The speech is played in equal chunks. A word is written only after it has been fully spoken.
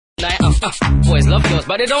Boys love girls,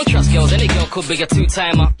 but they don't trust girls. Any girl could be a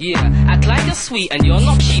two-timer. Yeah, act like you're sweet and you're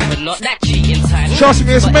not cheap, but not that cheating time. Trust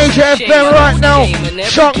me, it's Major FM right now.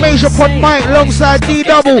 Shark Major Pod Mike alongside D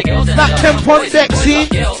Double. That 10 Pond deck scene.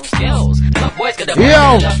 Yo,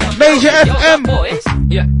 Major FM.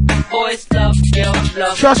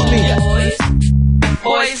 Trust me.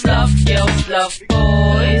 Boys love girls, love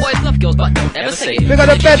boys. Boys love girls, but don't ever say it. They got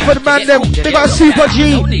the Bedford man them. They got a Super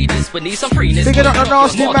G. They got a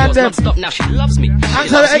nasty man them. And to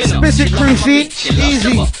the explicit crew scene.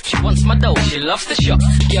 Easy. She wants my dough. She loves the shop.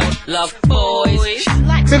 Girl, love boys.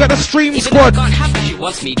 They got the Stream Squad. She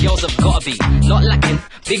wants me. Girls have gotta be not lacking.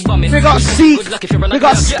 Big bumming. They got Seek. They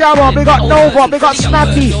got Scammer. They got Nova. They got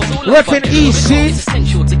Snappy. Reppin' East, see?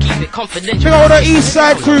 They got all the East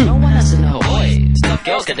Side crew. Love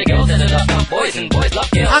girls, get the girls that love boys, and boys love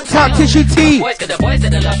girls. And tap Tishy T. Boys get the boys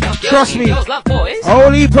that love girls. Trust me. Girls love boys.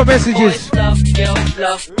 Whole heap of messages. Boys love girls,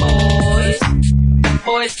 love boys.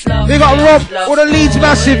 Boys love. They got Rob. All the leads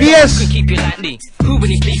massive, yes. Keep you like me. Who would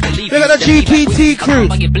you please believe? They got the GPT crew.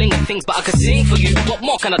 I get bling and things, but I can sing for you. What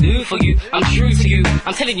more can I do for you? I'm true to you.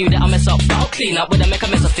 I'm telling you that I mess up, but I'll clean up when I make a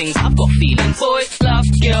mess of things. I've got feelings. Boys love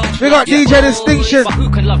girls. We got DJ Distinction. But who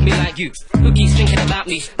can love me like you? Who keeps thinking about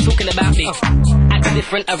me, talking about me? Acting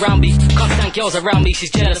different around me. Can't stand girls around me.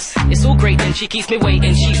 She's jealous. It's all great then. She keeps me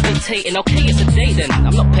waiting. She's dictating. Okay, it's a date then.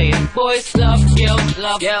 I'm not paying. Boys love girls,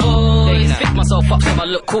 love boys. Fix myself up so I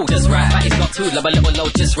look cool, just right. Fatty's got two, love a little low,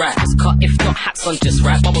 just right. Just cut if not hats on, just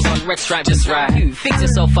right. Bubbles on red stripe, just right. You fix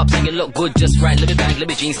yourself up so you look good, just right. Let me bag, let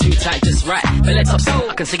me jeans too tight, just right. Belly top so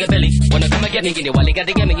I can see your belly. Wanna come and get me, while you got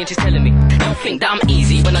to get me and she's telling me. Don't think that I'm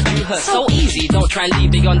easy when I do her so easy. Don't try and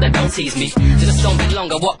leave beyond that, don't tease me. Just don't be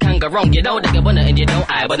longer, what can go wrong? You know that you wanna and you know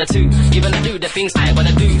I wanna too. You wanna do the things I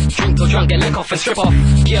wanna do. Drink till drunk, get lick off and strip off.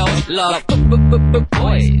 Girls love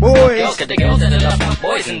boys. Girls get the girls that love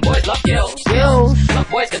boys, and boys love girls. Love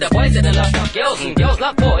boys get the boys that love girls, and girls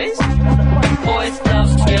love boys. Boys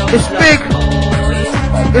love girls. It's big.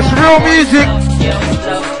 It's real music. Girls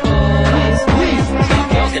love boys.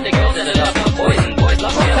 Girls get the girls that love boys, and boys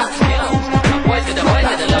love girls. Boys get the boys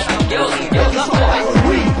that love girls, and girls love boys.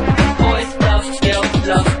 Boys love girls,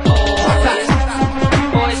 love boys.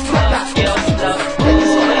 Boys love girls, love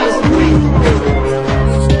boys.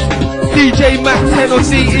 DJ Mac 10 on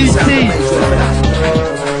CET.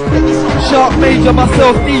 Shark Major,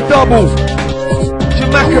 myself, D Double.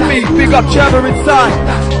 Jamakabi, big up Jammer inside.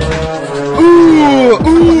 Ooh,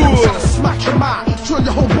 ooh. Smash your mind, turn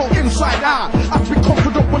your whole boat inside out. I've been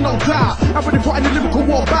confident with no doubt. I'm ready for any lyrical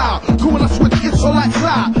war bow. Cool when I switch, it's so like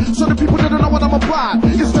that. So the people that don't know what I'm about,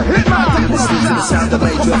 it's the hit man. It's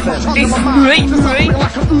great.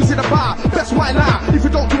 Like an ooze in a bar. Best right now. If you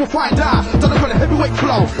don't, you will find out. Done it with a heavyweight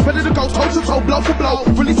flow. Ready to go toe to toe, blow for blow.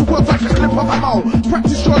 Release the words like a clip of ammo.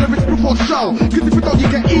 Practice your lyrics before show. Cause if you don't, you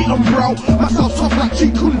get eaten, bro. Myself tough like G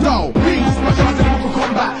Kundo. Please, my chance in lyrical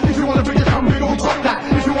combat. If you wanna bring your come big, we'll drop that.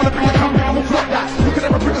 If you wanna bring your come big, we'll flop that. You can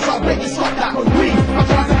never bring us out, make you stop that. Please, my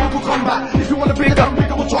chance in lyrical combat. If you wanna bring your come big,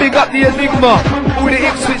 we'll drop that. Big up the Enigma. All the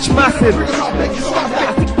Ipswich massive.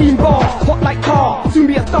 16 bar, hot like tar, soon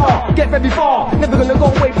be a star, get very far, never gonna go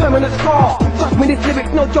away, permanent scar. Trust me, this lyrics,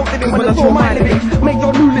 no joke lyric, when I saw my lyrics, make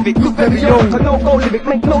your new lyric look very young. A no-go lyric,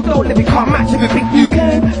 make no dough lyric, can't match if you think you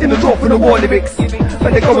can. In the draw for the war lyrics,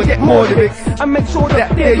 but they go and get more lyrics, and make sure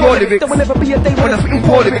that they're your lyrics. There will never be a day when I spit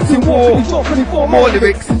more lyrics in war. You talk 24 more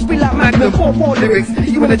lyrics, be like Magnum 4 lyrics.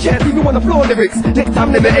 You in the chest, you on the floor lyrics. Next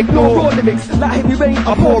time never ignore raw lyrics, like heavy rain,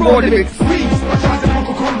 I pour raw lyrics. Please, my chance in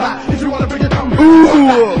lyrical combat. If you wanna bring your come big, Ooh. you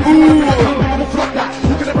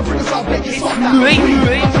can never bring us out, make you stop that. Great. My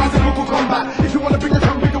chance in lyrical combat. If you wanna bring your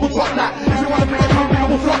come big, we'll drop that. If you wanna bring your come big,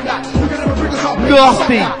 we'll flop that. You can never bring us out, make you stop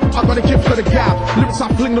Nasty. that. I got a gift for the gab. Lyrics I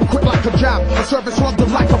fling them quick like a jab. I service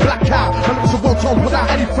London like a black cow. My lyrics are well told without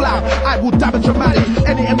any flab. I will damage your money.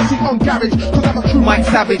 Any MC on garage, cause I'm a true Mike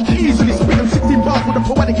Savage. Easily spitting 16 bars with a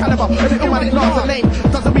poetic caliber. And the illmatic knows the name.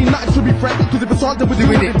 Doesn't mean nothing to be friends. Cause if it's hard, then we're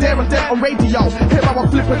doing it there and there on radio. Hear how I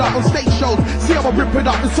flip it up on stage shows. See how I rip it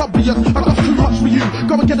up, it's obvious. I got too much for you.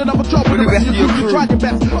 Go and get another job with the rest of your crew. You tried your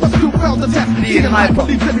best, but still failed the test. Being hyper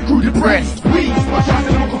leaves every crew depressed. We, my chance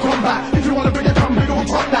in lyrical combat. If you wanna bring your come big, we'll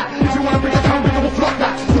drop that. If you wanna bring your come big, we'll flop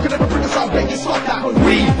that. You can never bring us out, make you stop that.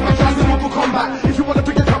 We, my chance in lyrical combat. If you wanna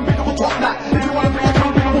bring your come big, we'll drop that. If you wanna bring your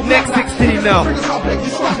come big, we'll flop that. Next 16 now. Bring us out, make you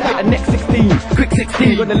stop that. And next 16, quick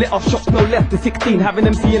 16, gonna let off shots, no left to 16, having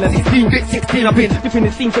them seeing a 16, bit 16, I've been dipping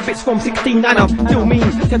the scene to bits from 16, and I'm still mean,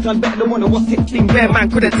 10 times better than one that was 16, bare man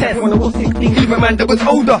could attest, one that was 16, even man that was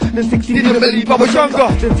older than 16, didn't believe I was younger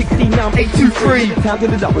than 16, now I'm 823, down to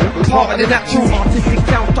the double, part of the natural, artistic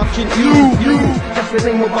sound touching you, that's the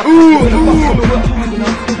name of my,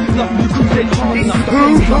 up, you cruising hard enough.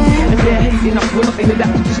 If they're hating us, we're not into that.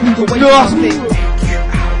 Just move away from us.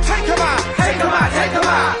 Take them out, take them out, take them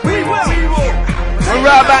out. We will. And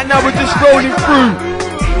right about now we're just rolling through,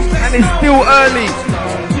 and it's still early.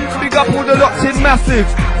 Big up all the locked in massive.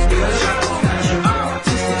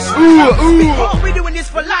 Ooh. We're doing this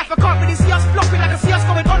for life. I can't really see us flopping like I see us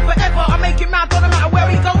going on forever. I make it mad, don't matter where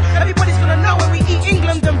we go. Everybody's gonna know when we eat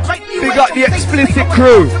England and break new. Big up the explicit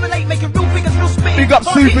crew. Big up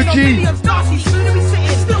Super G.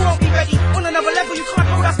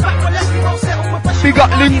 Big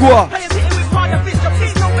up Lingua.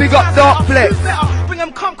 Big up Dark Flex.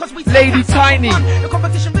 Lady Tiny. The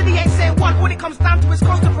competition really ain't saying one. When it comes down to its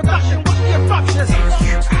constant production, watch the eruptions.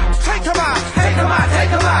 Take them out, take them out, take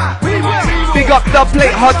them out. We will. Big up Dub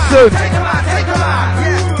Plate Hudson. Take them out, take them out.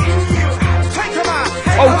 Yeah. Take them out.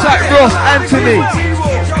 Old Tight Ross Anthony.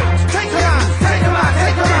 Take them out, take them out,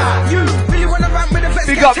 take them out. You really wanna run with the best.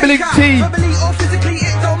 Big up Blink T. Verbally or physically,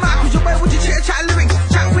 it don't matter. Cause you're with your chitter chat lyrics.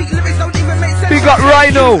 Chat weak lyrics don't even make sense. Big up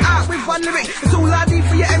Rhino. Out with one lyric. It's all I need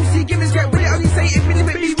for your MC. Give us get with it. Only say it really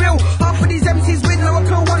make me real. Half of these MCs with no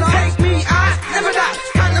appeal wanna take me out. Never that.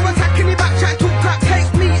 Can't never attack any back chat talk crap.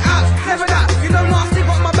 Take me out. Never that. You know nasty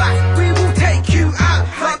got my back. We will take you out.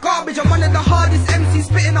 Like garbage. I'm one of the hardest MCs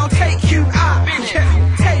spitting. I'll take you out.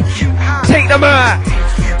 Take you out. Take them out.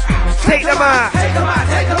 Take them out. Take them out.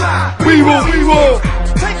 Take them out. We will.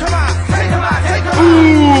 Take them out. Take them out. Take them out.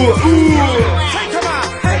 Ooh. Take them out.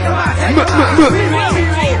 Take them out. Take them out. We will.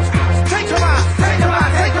 Take them out. Take them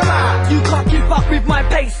out. Take them out. You can't keep up with my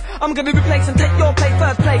pace. I'm gonna replace and take your place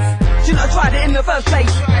first place. Shouldn't have tried it in the first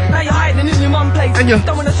place. Now you're hiding in your mum place. And you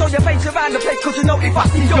don't wanna show your face around the place. Cause you know if I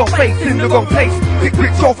see your face in the wrong place.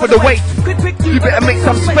 Quick, off for the waist. Quick, You better make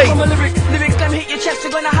some space. From a lyrics them hit your chest.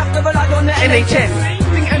 You're gonna have to rely on the NHS.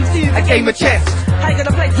 Think MC's A game of chess. How you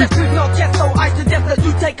gonna play chess with no chest? So I suggest that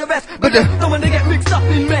you take a rest. But don't wanna get mixed up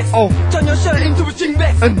in mess. Oh. Turn your shirt into a ching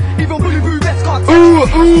vest. And even bully vest can't ooh.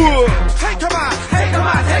 Take them out. Take them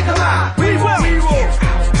out. Take them out. We will.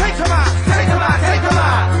 Take them out. Take them out. Take them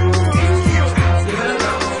out.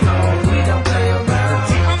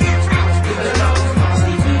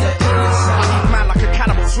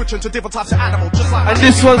 Switching to different types of animal, just like And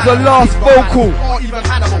this one's the last vocal. or even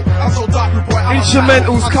Hannibal. I'm so dark, boy.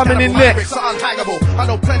 Instrumentals coming in next. I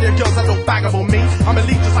know plenty of girls that don't bangable me. I'm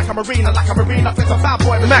elite just like a marine, and like a marine, I fit a bad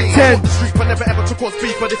boy. Mac 10. The street, but never ever to cause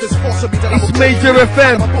beef. But if it's forced to me, then It's I'm Major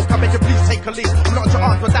FM. I'm a book, I make it please take a leaf. I'm not your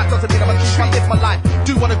aunt, but that doesn't mean I'm a chief. I live my life,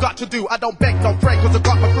 do what I got to do. I don't beg, don't pray, cause I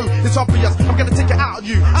got my crew. It's obvious, I'm gonna take it out of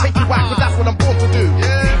you. Take you out, cause that's what I'm born to do.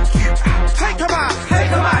 Yeah. Take them out, take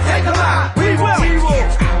them out, take them out. We will.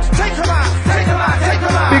 Take them out, take them out, take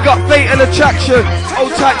them out. Big up Fatal Attraction.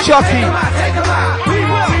 Old Tight Chucky. Take them out, we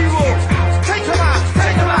will. Take them out,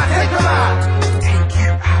 take them out, take them out. Take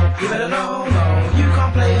you out. You better know, you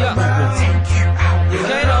can't play around. Take you out. You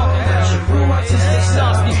better know that you rule artistic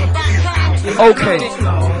stars. Okay.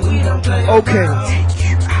 Okay.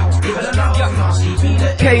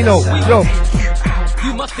 Kano, yo.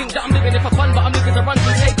 You must think that I'm living it for fun, but I'm living to run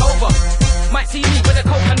to take over. Might see me with a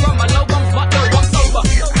coke and rum, my low bums, but no, I'm sober.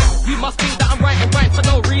 You must think that I'm writing rhymes for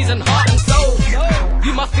no reason, heart and soul.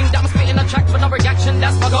 You must think that I'm spitting a track for no reaction,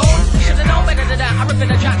 that's my goal. You should've known better than that, I rip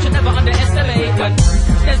in a track, should never underestimate when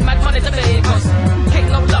there's mad money to pay, cause kick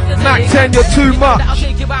no love to Mac 10, you're too much. I'll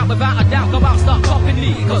take you out without a doubt, go out, start copying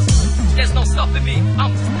me, cause there's no stopping me,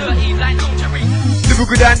 I'm dirty like injury.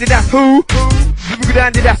 Lyrical dandy, that's who? Lyrical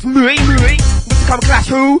dandy, that's me. What's to come and clash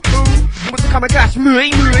who? What's to come and clash me?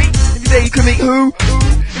 If you day you can meet who?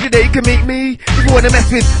 If you day you can meet me. If you wanna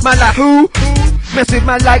mess with man like who? Mess with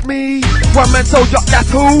man like me. One man soldier, that's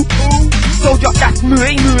who? Soldier, that's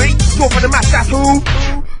me. Go for the match, that's who?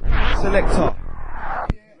 Selector.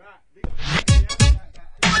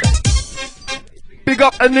 Big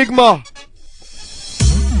up Enigma.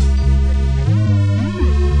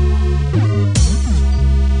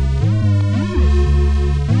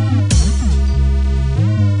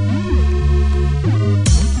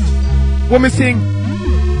 When we sing,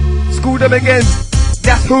 school them again,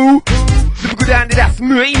 that's who? Lyrical dandy, that's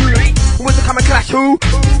me. Who wants to come and clash who?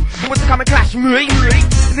 Who wants to come and clash me?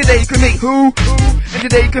 If the day you can meet who? If the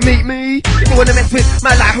day you can meet me. If you wanna mess with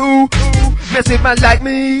man like who? Mess with man like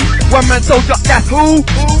me. One man soldier, that's who?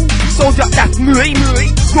 Soldier, that's me.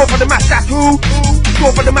 Go for the match, that's who?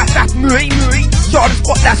 Go for the match, that's me. Shot of the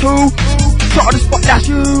spot, that's who? Shot of the spot, that's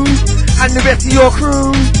you. And the rest of your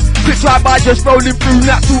crew. Quick drive by just rolling through,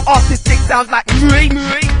 not too artistic, sounds like me.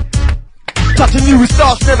 Touch a new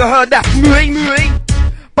stars, never heard that me.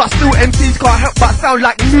 But still MCs can't help but sound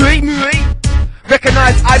like me.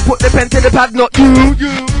 Recognize I put the pen to the pad, not you.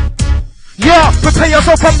 Yeah, prepare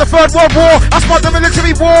yourself from the Third World War. I spot the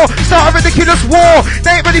military war, start a ridiculous war.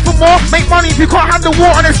 They ain't ready for more, make money if you can't handle war.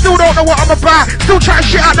 And they still don't know what I'm about. Still chatting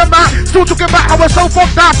shit out the mouth, still talking about how we're so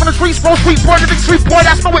fucked up. From the streets, bro, street boy, the victory boy,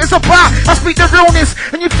 that's not what it's about. I speak the realness,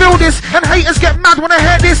 and you feel this. And haters get mad when I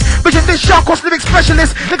hear this. Vision this shark cost lyric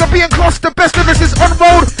specialist. Nigga being close, the best of this is on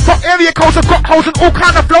road. Got area codes, I've got holes and all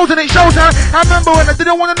kind of flows. And it shows how I remember when I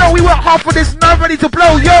didn't want to know. We worked hard for this, now ready to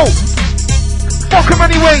blow, yo. Fuck them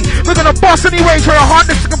anyway, we're gonna bust anyway. Try our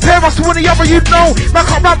hardest to compare us to any other, you know. Man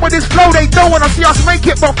can't rap with this flow, they don't wanna see us make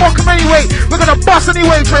it, but fuck them anyway. We're gonna bust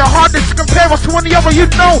anyway, try our hardest to compare us to any other,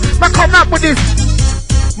 you know. Man can't rap with this.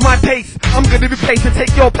 My pace, I'm gonna replace and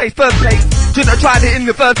take your place, first place. Shouldn't have tried it in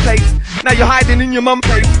the first place. Now you're hiding in your mum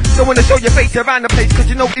place. Don't wanna show your face around the place, cause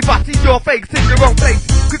you know if I see your face in the wrong place.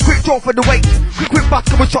 Quick draw for the weight, quick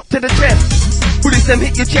bust, come a shot to the chest. Bullets them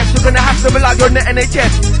hit your chest, you're gonna have to rely on the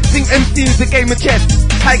NHS. Think MC is a game of chess.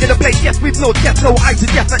 How you gonna play chess with no chest? No, I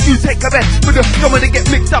suggest that you take a rest. But you don't wanna get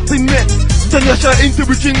mixed up in mess. Turn your shirt into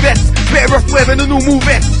a string vest. Better off wearing a normal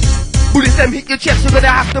vest. Bullets them hit your chest, you're gonna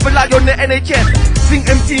have to rely on the NHS. Think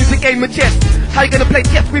MC is a game of chess. How you gonna play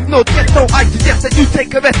chess with no chest? So I suggest that you take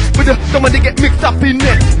a rest. But you don't wanna get mixed up in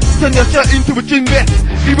mess. Turn your shirt into a string vest.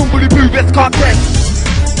 Even bulletproof vest can't test.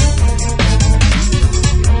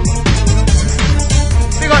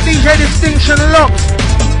 We got DJ Distinction locked.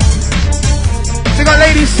 We got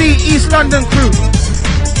Lady C, East London crew.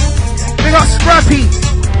 We got Scrappy.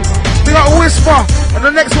 We got Whisper. And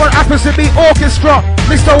the next one happens to be Orchestra.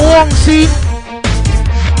 Mr. Wong C.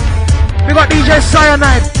 We got DJ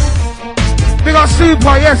Cyanide. We got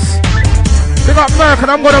Super, yes. We got Merc,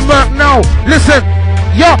 and I'm gonna Merc now. Listen.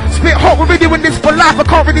 Yeah, spit hot, we're really doing this for life. I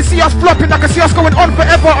can't really see us flopping, I can see us going on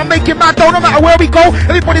forever. I'm making mad dough, no matter where we go.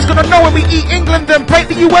 Everybody's gonna know when we eat England and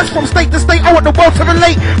break the US from state to state. I want the world to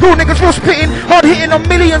relate. Real niggas real spitting, hard hitting on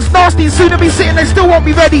millions. Nasty, soon to be sitting, they still won't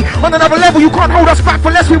be ready. On another level, you can't hold us back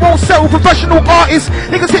for less. We won't settle. Professional artists,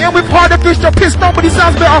 niggas hitting with harder fish. They're pissed, nobody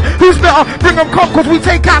sounds better. Who's better? Bring them come, cause we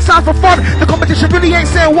take out sound for fun. The competition really ain't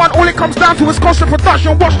saying one. All it comes down to is constant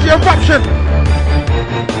production. Watch the eruption.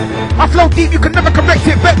 I flow deep, you can never correct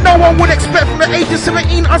it. Bet no one would expect from the age of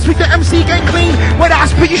 17. I speak the MC game clean. Whether I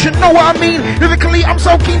spit, you should know what I mean. Lyrically, I'm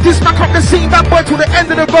so keen to smack up the scene. That boy till the end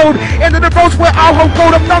of the road. End of the road's where I'll hold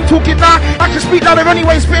gold. I'm done talking now. I can speak louder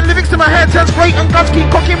anyway. Spitting lyrics to my head turns great and guns keep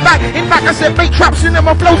cocking back. In fact, I said make traps in and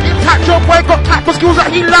my flow's intact. Your boy got tapped for skills that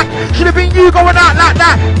he lacked. Should have been you going out like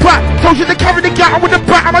that. But told you to carry the gat. I'm with the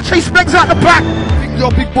bat. I'ma chase legs out the back. You're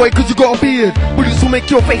a big boy cause you got a beard. Bullets will make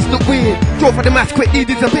your face look weird. Draw for the mask quickly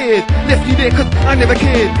disappeared. Left you there cause I never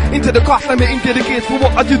cared. Into the car slamming into the gears. For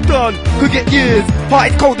what I just done could get years. Heart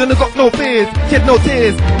is cold and I got no fears. Shed no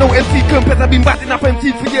tears. No MC compares. I've been batting up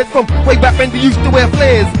MCs for years. From way back when they used to wear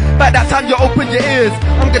flares. By that time you open your ears.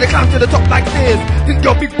 I'm gonna climb to the top like stairs. Think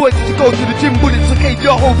you're big boy since you go to the gym. Bullets will cave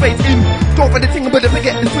your whole face in. Draw for the thing but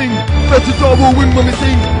forget the swing. First to draw will win when we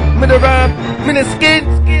sing. Me the rhyme, me the skin,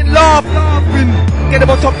 laugh, win. Get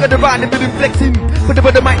them on top of the rhyme, the rhythm flexing. Put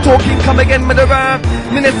the mic talking, come again, me the rhyme,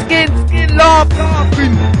 me the skin, laugh,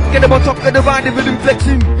 win. Get them on top of the rhyme, the rhythm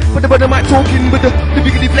flexing. Put the mic talking, with the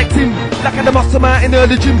biggity flexing. Like I'm the muscle man in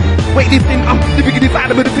the gym. Weightlifting, I'm the biggity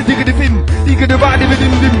fighter with the physically fin. Dig the rhyme, the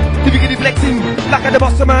rhythm, the biggity flexing. Like I'm the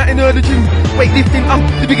muscle man in the gym. Weightlifting, I'm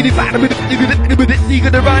the biggity fighter with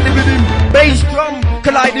the rhyme, the rhythm. Bass drum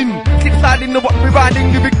colliding, slip sliding, the what we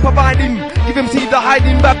riding, the big providing. Give him see the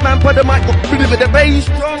hiding, Batman put the mic up, with the bass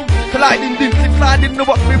drum colliding, dim slip sliding, the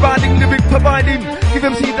what we riding, the big providing. Give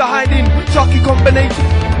him see the hiding, sharky combination.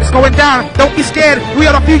 It's going down, don't be scared. We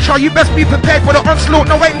are the future, you best be prepared for the onslaught.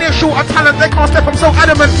 No ain't near short of talent, they can't step, I'm so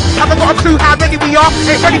adamant. Haven't got a clue how ready we are,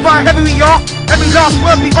 ain't ready for how heavy we are. Every last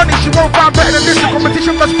word be honest, you won't find better than this. The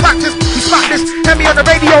competition must practice, we smack this. Hear me on the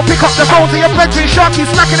radio, pick up the phones of your brethren. Sharky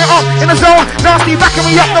smacking it up in the zone. Nasty backing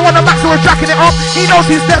me up, the one the max who is jacking it up. He knows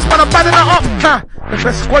his steps, but I'm batting it up. Ha, the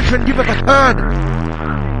best squadron you've ever heard.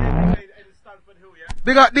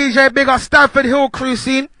 Big up DJ, big up Stanford Hill crew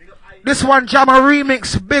scene. This one Jammer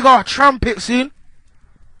remix, bigger trumpet scene.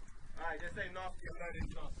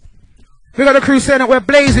 Big up the crew saying that we're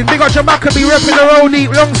blazing. Big up Jamakabi repping the road deep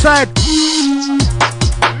alongside.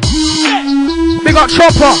 Big up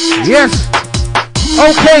Chopper, yes.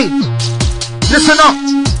 Okay, listen up.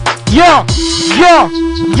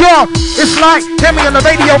 It's like, hear me on the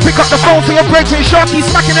radio, pick up the phone to your brethren. Sharky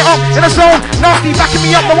smacking it up in the zone. Nasty backing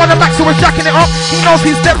me up, the one on back, so we're jacking it up. He knows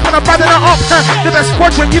his depth when I'm battling it up. The best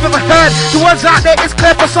squadron you've ever heard. The words out there is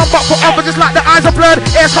clear for some, but for others it's like the eyes are blurred.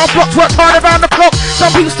 Air's hard blocked, works hard around the clock.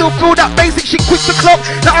 Some people still feel that basic shit quick to clock.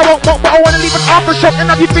 Now I won't walk, but I wanna leave an aftershock. And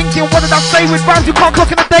now you thinking, what did I say with rhymes you can't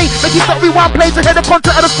clock in a day? Make you stop rewind plays ahead of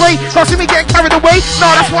content of the spray. Can't see me getting carried away.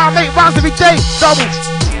 No, that's why I make rhymes every day. Double.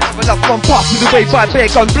 Love one passing away by bear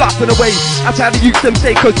gun blasting away. That's how the youth them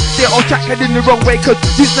say, cause they're on track heading the wrong way. Cause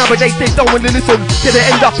youth nowadays they don't wanna listen, till they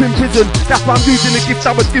end up in prison. That's why I'm using the gift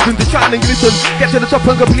I was given to try and glisten. Get to the top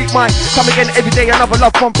and complete my come again every day. Another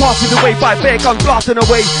love one passing away by bear gun blasting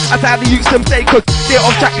away. That's how the youth them say, cause they're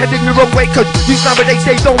on track heading the wrong way. Cause youth nowadays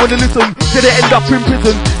they don't wanna listen, till they end up in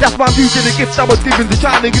prison. That's why I'm using the gift I was given to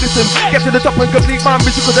try and glisten. Get to the top and complete my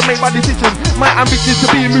ambition, cause I made my decision. My ambition to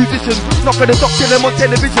be a musician, not gonna stop till I'm on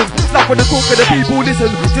television. Love when the talk of the people listen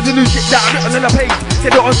to the new shit that I've written on the page.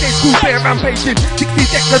 Said it on stage, cool bear rampaging 60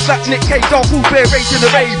 seconds like Nick Cage, all cool bear rage in the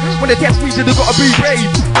rave. When the test me, they gotta be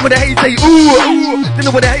brave. And when the hate say ooh, ooh, then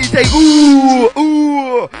when the hate say ooh,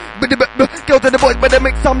 ooh. Girls and the boys better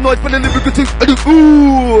make some noise for the lyrical too.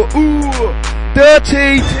 Ooh, ooh.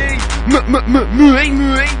 Dirty,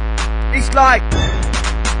 it's like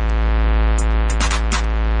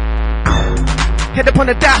head up on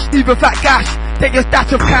the dash, leave a fat gash. Take your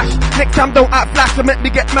stash of cash. Next time don't act flash and make me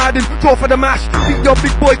get mad and draw for the mash. Beat your big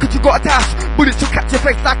boy cause you got a tash. Bullets to catch your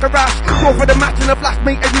face like a rash. Draw for the match and a flash.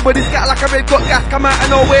 Make everybody scat like a rave. Got gas come out of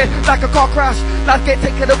nowhere like a car crash. Life get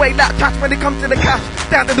taken away like trash when it comes to the cash.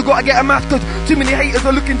 Stand and gotta get a mask cause too many haters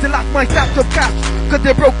are looking to lash my stash of cash. Cause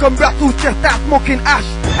they're broken rattles just that smoking ash.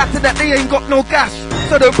 After that they ain't got no gash,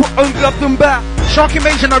 so they put on gloves and bat. Sharky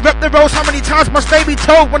Invasion, I rep the roast. How many times must they be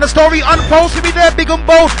told? When the story unfolds, who be there big and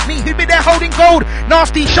bold? Me, who be there holding gold?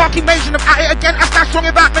 Nasty Sharky Invasion, I'm at it again. I stand strong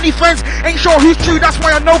without many friends. Ain't sure who's true, that's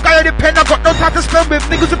why I know guy I depend. I got no time to spend with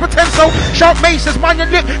niggas who pretend so. Shark Mage says mind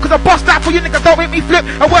your lip, cause I bust out for you niggas, don't make me flip.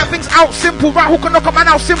 I work things out simple, right hook and knock a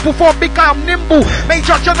man out simple. For a big guy I'm nimble,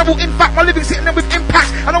 Major General, in fact my living's sitting there with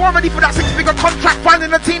impacts. And I'm ready for that 6-figure contract.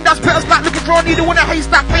 Finding a team that's better like looking for a needle in a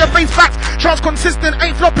haystack. Play a face facts, chance consistent,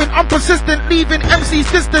 ain't flopping, I'm persistent. Leaving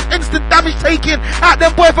MCs distant, instant damage taken. Out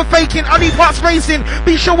them boy for faking, I need hearts racing.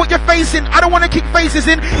 Be sure what you're facing, I don't wanna kick faces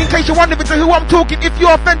in case you're wondering to who I'm talking. If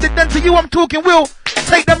you're offended then to you I'm talking. We'll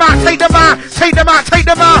take them out, take them out, take them out, take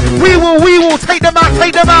them out. We will take them out,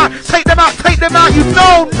 take them out, take them out, take them out. You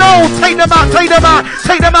know, no, take them out, take them out,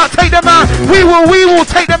 take them out, take them out. We will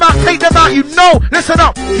take them out, take them out. You know, listen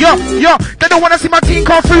up, yo, they don't wanna see my team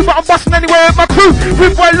come through, but I'm busting anywhere with my crew.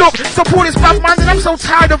 With my look, support is bad minded. I'm so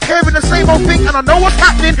tired of hearing the same old thing, and I know what's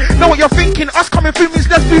happening, know what you're thinking. Us coming through means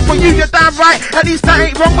less food for you, you're damn right. At least that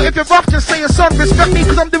ain't wrong, but if you're rough, just say your son. Respect me,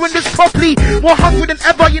 cause I'm doing this properly. More hungry than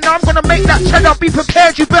ever, you know I'm gonna make that cheddar. Be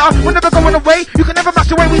prepared, you better, we're never going away. You can never match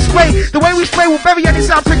the way we spray. The way we spray will bury any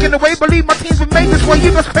sound pricking away. Believe my team's been made this way,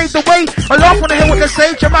 you must pave the way. I laugh when I hear what they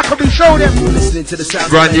say, Jamakabi show them. Listening to the sound.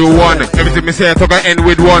 Brand new one, everything me say I talk I end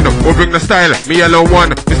with one. We'll bring the style, me alone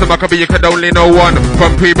one. Mr. Maccabi, you could only know one.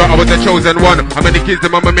 From pre-birth I was the chosen one. How many kids the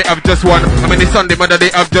mama may have just one? How many Sunday mother they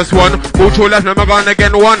have just one? Mutual life never gone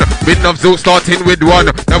again one. Bit of Zoot starting with one.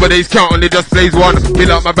 Nowadays can't only just plays one.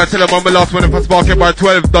 Fill out my battle on my last one. If I spark it by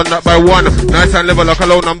 12, done that by one. Nice and level like a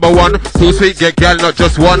low number one. Too sweet, get gal, not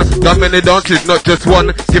just one. Done many dances, not just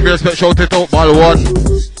one. Give your respect, shout it out, ball one.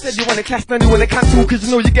 Said you wanna clash, then you wanna cancel, cause you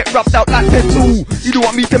know you get rubbed out like pencil. You don't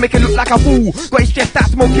want me to make it look like a fool. Got it stressed out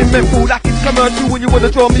smoking menthol like it's commercial. When you wanna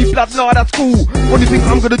draw me blood, nah that's cool. Only thing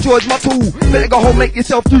I'm gonna draw is my tool. Better go home, make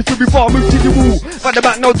yourself used to before I move to the wall. Find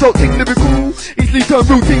about no joke, think lyrical. Easily turn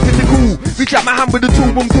routine physical. Reach out my hand with a tool,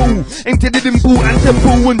 boom tool. Aim to the dimple and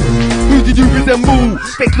temple. And who did you resemble?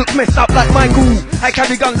 Face looks messed up like Michael. I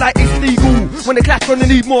carry gun like it's legal. When they clash, gonna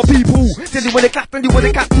need more people. Tell you when they clash, then you wanna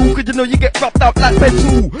cancel, cause you know you get rubbed out like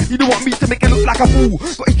pencil. You don't want me to make it look like a fool.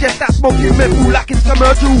 Got his chest that smoking menthol like it's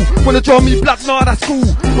commercial. Wanna draw me blood, nah that's cool.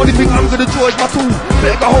 Only thing I'm gonna draw is my tool.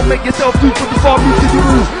 Better go home, make yourself do for before I move to the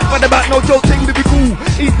rule. Find about no joke, thing to be cool.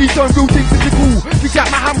 Easily turn routine physical. Reach out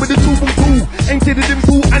my hand with a tool, boom tool. Aim to the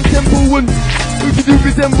dimple and temple. And who did you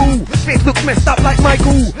resemble? Face looks messed up like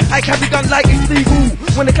Michael. I carry gun like it's legal.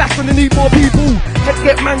 When the clash, gonna need more people. Head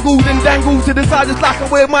get mangled and dangled to the side just like I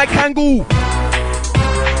wear my kangle.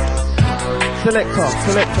 Selector.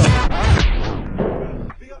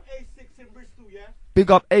 Big up A6 in Bristol, yeah?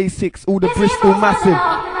 Big up A6, all the Bristol massive.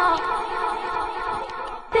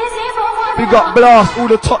 Big up Blast, all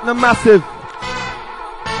the Tottenham massive.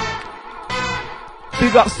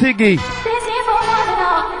 Big up Siggy.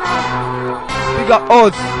 Big up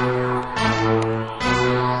Odds.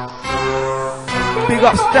 Big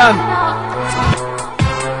up Stan.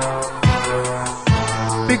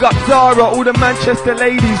 Big up Zara, all the Manchester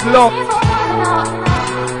ladies, lot.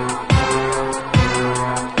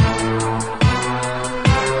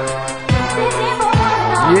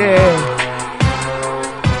 Yeah.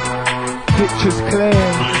 Pictures clear.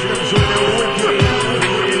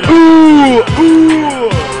 Ooh, ooh.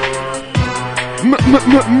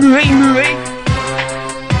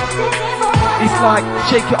 It's like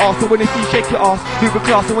shake your ass, I wanna see you shake your ass. Move it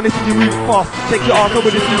class, I wanna see you move it fast. Shake your ass, I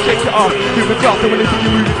wanna see you shake your ass. Move it class, I wanna see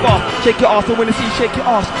you move it fast. Shake your ass, I wanna see you shake your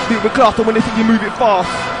ass. Move it class, I wanna see you move it fast.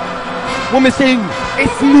 Woman sing,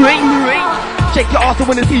 it's me. Shake your ass, I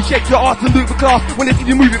wanna see you shake your ass and move it class. Wanna see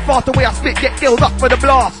you move it fast, the way I spit, get girls up for the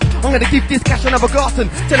blast. I'm gonna give this cash another glass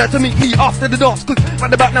and tell her to meet me after the dance. Cause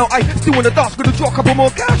right about now I still wanna dance. Gonna draw a couple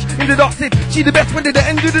more cash in the dance. She the best one at the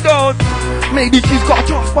end of the dance. Maybe she's got a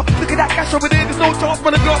chance, but look at that cash over there, there's no chance.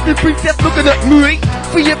 Man, I got the princess looking at me.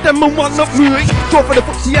 3 of them and 1 of me. Draw for the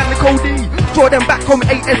footsie and the Cody. Draw them back on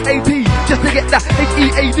ASAP. Just to get that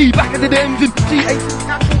HEAD back into the engine.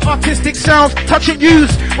 Artistic sounds, touch and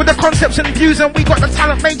use with the concepts and views, and we got the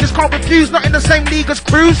talent majors can't refuse. Not in the same league as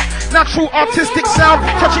crews. Natural artistic sound,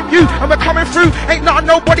 touching you, and we're coming through. Ain't nothing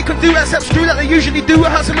nobody can do except screw that they usually do.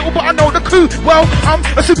 It hurts a little, but I know the coup. Well, I'm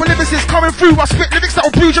a super lyricist coming through. I spit lyrics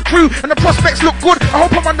that'll bruise your crew, and the prospects look good. I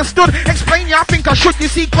hope I'm understood. Explain, yeah, I think I should. You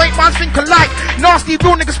see, great minds think alike. Nasty,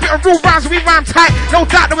 real niggas spitting real rhymes, we rhyme tight. No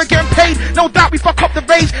doubt that we're getting paid. No doubt we fuck up the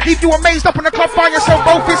rage. Leave you amazed up in the club, find yourself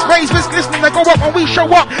both fists raised. Risk listening, they go up when we show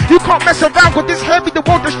up. You can't mess around, cause this heavy, the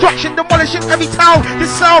world destruction, demolishing every town. This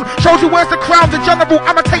sound shows you where's the crown. The general,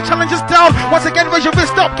 I'ma take challenges down. Once again, raise your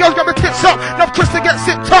wrist up, girls grab the tits up. Enough twist to get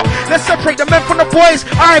sipped up. Let's separate the men from the boys.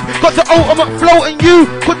 I've got the ultimate flow, and you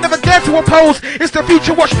could never dare to oppose. It's the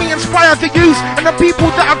future, watch me inspire the youth and the people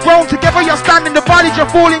that are grown together. You're standing, the valley, you're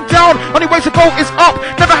falling down. Only way to go is up.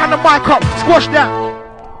 Never hand the mic up, squash that.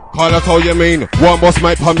 Call us how you mean. One boss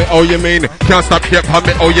might pun me, oh you mean. Can't stop here, pun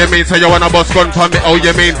me, oh you mean. So you wanna boss gun, pun me, oh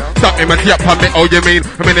you mean. Stop me, man, here, pun me, oh you mean.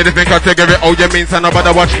 I mean, anything category, oh you mean. So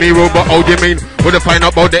nobody watch me, robot, oh you mean. We'll find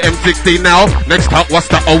out about the M16 now. Next up,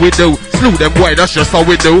 what's that, how we do? Slew them, boy, that's just how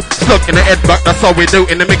we do. Slug in the head back, that's how we do.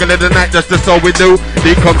 In the middle of the night, that's just how we do.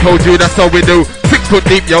 Decompose you, that's how we do. 6 foot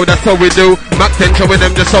deep, yo, that's how we do. Mac 10 show with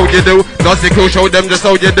them, just how you do. Nazi Crew show them, just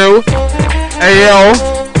how you do. Hey, yo.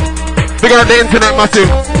 Big up the internet,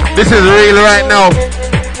 massive. This is real right now.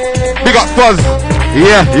 Big up Fuzz.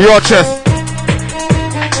 Yeah, your chest.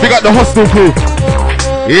 Big up the hostel crew.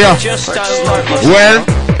 Yeah. Well,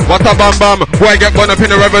 what a bam bam. Boy get born up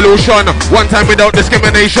in a revolution. One time without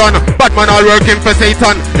discrimination. Bad man all working for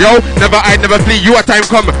Satan. Yo, never hide, never flee. You a time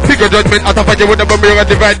come. Pick a judgment out of a you with a bomb. You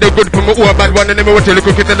divide the good from a bad one. And then me watch you look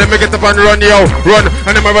at it. Then me get up and run, yo. Run.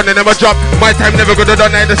 And then me run and never drop. My time never gonna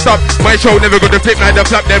done neither stop. My show never gonna flip neither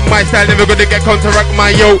flap. Then my style never gonna get counteract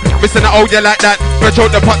my yo. Missing out you like that. Stretch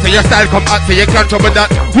out the pot so your style come out so you can't trouble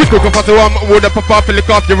that. We cook up for the one with a papa flick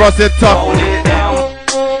off your russet top. Hold it down,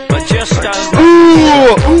 but just don't.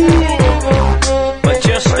 Ooh, but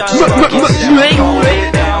just don't. Hold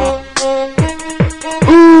it down.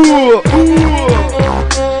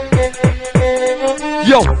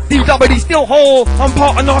 Yo, DWD still whole. I'm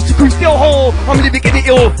part of Nasty Crew, still whole. I'm living in the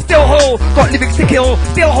ill, still whole. Got lyrics to kill,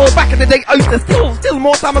 still whole. Back in the day, I used to still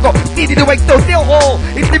more time ago. Steady the way, still whole.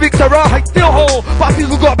 It's lyrics are right, still whole. But I feel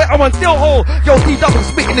we got a better one, still whole. Yo, DW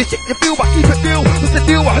spitting the shit you feel, but keep it real. What's the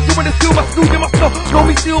deal? I do when the skill, my school, you must know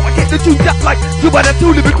me still. I get the truth just like you by the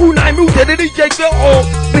 2 lyrical 9 moves. And the DJ still whole.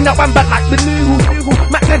 Spin that one back like the new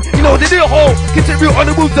Mac 10, you know the deal whole. Get it real on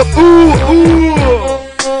the moves of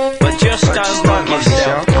ooh. But just don't bug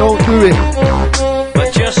yourself. Don't do it.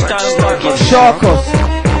 But just don't bug yourself. Sharkos.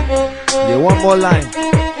 Yeah, one more line.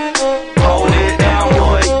 Hold it down,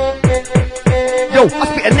 boy. Yo, I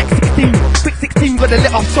spit a next 16. Quick 16, gonna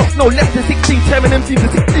let off shots. No less than 16. Tearing them teams to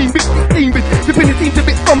 16. Big 16 bits. Ripping the teams to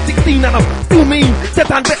bits from 16. And I'm still mean. 10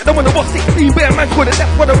 times better than when I was 16. Better man scored it.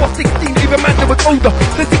 That's when I was 16. Even man that was older.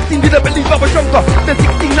 The 16 didn't believe I was stronger. The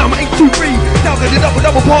 16 now I'm 823. Now I did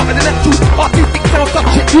double part and then that's true. Artistic sound such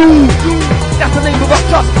shit. That's the name of our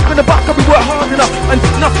trust. When the back up we work hard enough. And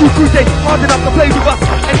enough through crew they hard enough to play with us.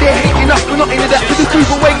 And they're hating us. We're not into that. So just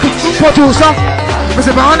move away. Producer,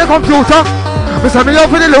 Mr. behind the computer. Mr. me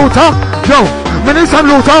over the looter. Yo, me need some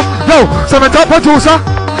looter. Yo, some top producer.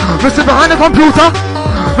 Mr. behind the computer.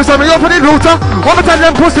 Mr. me over the looter. What me tell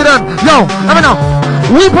them pussy then? Yo, let me know.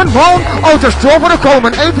 Weep and moan, oh just draw for the chrome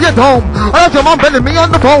and aim for your dome. I have your mom belling me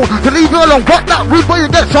on the phone to leave you alone. What that rude boy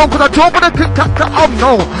you get shown, cause I draw for the tic tac that I'm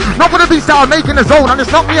known. Not for the beats that I'm making the zone, and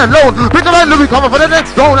it's not me alone. Big around Louis coming for the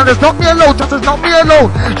next zone, and it's not me alone, just it's not me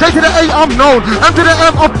alone. J to the A I'm known, M to the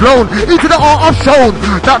M I've blown, E to the R I've shown.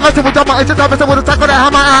 That matter with my it's a time with a tack with a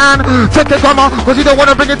hammer and check the grammar, cause you don't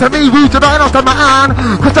wanna bring it to me. Rude to the end of my hand,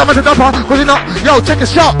 cause I'm at the dumper, cause you know, yo check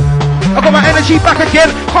it shot. I got my energy back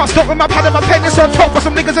again. Can't stop with my pad and my pen. It's on top for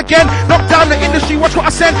some niggas again. Knock down the industry, watch what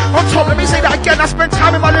I send. On top, let me say that again. I spend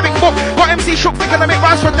time in my lyric book. Got MC shook, thinking I make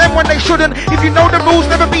rhymes for them when they shouldn't. If you know the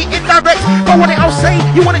rules, never be indirect. I want it, I'll say.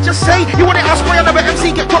 You want it, just say. You want it, I'll spray. Another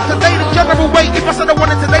MC get dropped today. The general weight. If I said I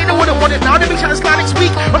want it today, they wouldn't want it now. They be trying to slide next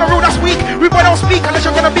week. On the road, that's weak. We boy don't speak unless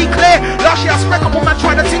you're gonna be clear. Last year I spec up on man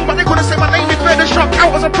trying to sing, but they couldn't say my name. It fair the shot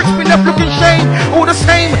out as a pricks be left looking shame. All the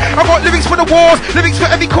same. I got lyrics for the wars, lyrics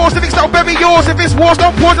for every cause, lyrics that'll bury yours. If it's wars,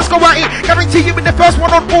 don't pause, let's go at it. Guarantee you in the first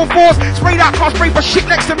one on all fours. Spray that, can't spray for shit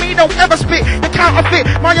next to me. Don't ever spit the counterfeit.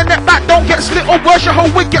 Marionette back, don't get slit or worse, your whole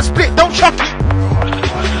wig gets split. Don't chuck it.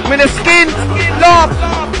 I'm in the skin,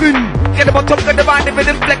 laughing. Get the bottom, get the mind, they've been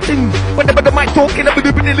deflecting. When the mic talking, I've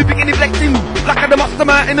been living in deflecting. Like I'm the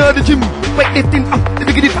mastermind in the gym. Weightlifting up, the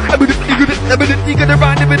beginning, I'm the good, I'm the eager to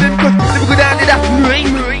run, I'm the good, I'm go down to that.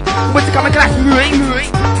 What's the coming class?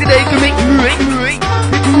 Today can make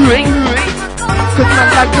cause man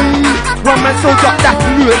like me, one man so drop that.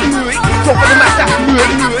 Talk for the mass, that's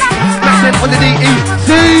smashing on the DEC.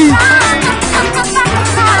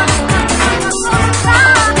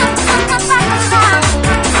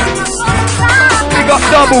 Big up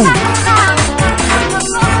double.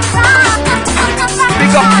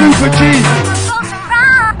 Big up Super G.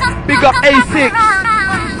 Big up A6.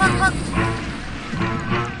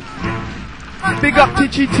 Big up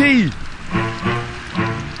TGT.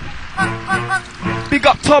 Big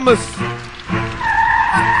up Thomas.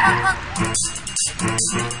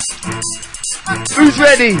 Who's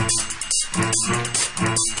ready?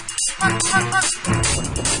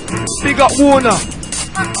 Big up Warner.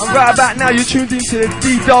 And right about now you're tuned into the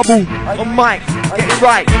D-double on mic. Get it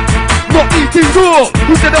right. Not eating raw.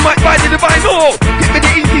 Who said I might buy the divine law? Hit me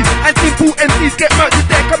the easies and simple MCs get murked to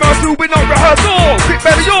death. Come out through with no rehearsal. Quick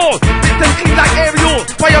bury yours. Bit them clean like aerial.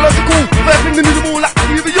 Biological. Burping into the all like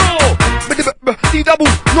cereal. D-double,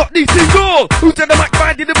 not eating raw. Who said I might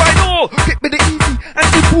buy the divine law? Hit me the easy and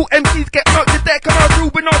simple MCs get murked to death. Come out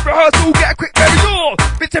through with no rehearsal. Get a quick bury yours.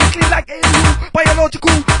 Bit them clean like aerial.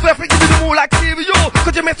 Biological. Burping into the all like cereal.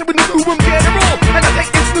 Cause you're messing with the new room general. And I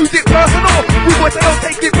take this news it personal. We boys I don't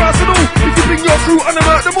take it personal. If you bring your crew on the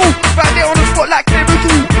murder move, right there on the spot like clear as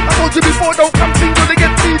you. I told you before, don't come single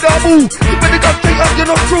against D-double. You better go straight up, you're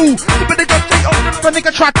not true. You better go straight up, you're not. The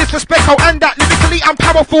nigga try disrespect, I'll end that. Lyrically I'm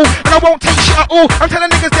powerful, and I won't take shit at all. I'm telling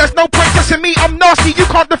niggas there's no point testing me, I'm nasty. You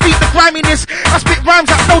can't defeat the griminess. I spit rhymes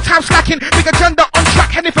at no time slacking. Big agenda on track,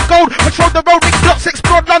 heading for gold. Patrol the road, big blocks,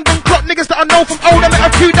 explore London. Clock niggas that I know from old. I met a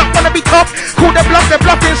few that wanna be tough. Call their bluff, they're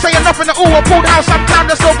bluffing. Saying nothing at all. I pulled house, I'm down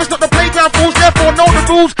the sofa. It's not the playground fools, therefore know the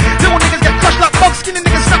rules. Little niggas get crushed like bugs, skinny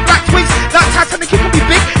niggas snap like twigs. Like Titanic, you can be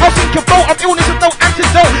big. I'll sink your boat. I'm illness with no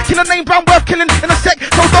antidote. Kill a name brand worth killing in a sec.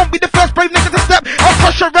 So don't be the first brave nigga to step. I'll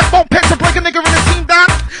crush your rep, won't pen to break a nigga in the team down.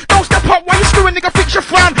 Don't step up while you screwing nigga, fix your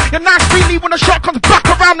frown. You're nice freely when the shot comes back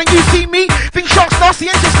around and you see me. Think shots nasty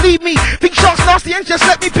and just leave me. Think shots nasty and just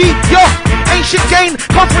let me be. Yo, ain't shit gain,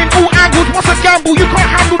 covering all angles. What's a gamble? You can't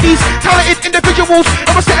handle these talented individuals.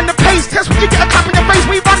 I'm setting the pace. Test when you get a clap in your face.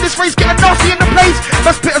 We run this race, getting nasty in the place.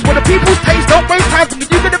 Best spitters with the people's taste. Don't waste time from you.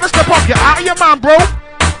 You can never step up. You're out of your mind, bro.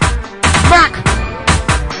 Mac.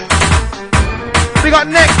 We got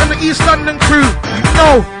Next and the East London crew.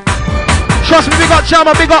 No. Trust me, we got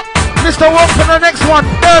Jammer, we got Mr. Wong for the next one.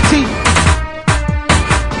 Dirty.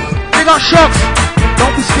 We got Shocks.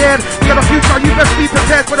 Don't be scared, we got a future, you best be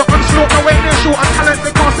prepared for the onslaught, no way near short, I'm talent, they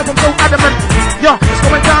can't step, I'm so adamant. Yeah, it's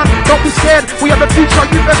going down, don't be scared, we have the future,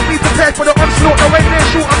 you best be prepared for the onslaught, no way near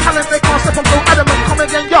short, I'm talent, they can't step, I'm so adamant. Come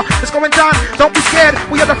again, yeah, it's going down, don't be scared,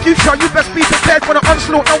 we have the future, you best be prepared for the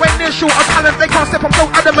onslaught, no way near short, I'm talent, they can't step, I'm so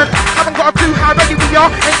adamant. Haven't got a clue how ready we are,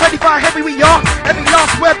 ain't ready for how heavy we are. Every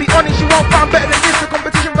last word, be honest, you won't find better than this. The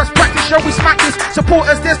competition, best practice, show we smack this.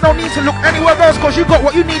 Supporters, there's no need to look anywhere else, cause you got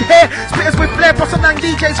what you need here. Spitters with flair, fair. Plus a 9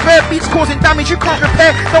 DJs fair. Beats causing damage you can't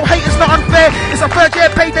repair. No hate, it's not unfair. It's a third year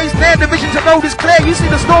payday's there. The vision to know is clear. You see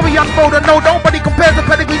the story unfold and no, nobody compares the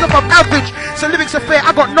pedigrees above average. So lyrics are fair.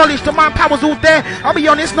 I got knowledge. The mind power's all there. I'll be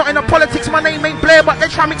honest, not in the politics. My name ain't Blair, but they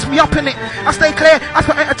try mix me up in it. I stay clear. As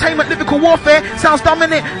for entertainment, lyrical warfare sounds dumb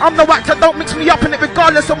in it. I'm the actor. Don't mix me up in it.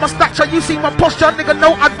 Regardless of my stature, you see my posture. Nigga,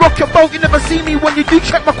 know I'd rock your boat. You never see me when you do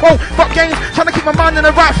check my quote. Fuck games. Trying to keep my mind in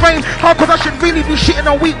the right frame. Hard cause I should really be shitting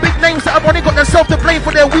on weak big names that have only got themselves to blame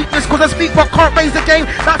for their weakness. Cause I speak but can't raise the game.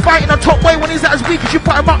 That fight in a top way when he's at as weak as you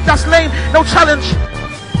put him up, that's lame. No challenge.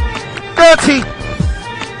 Dirty.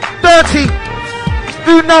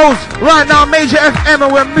 Who knows? Right now, Major FM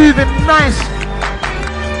and we're moving nice.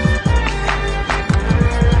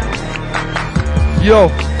 Yo,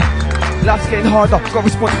 life's getting harder. Got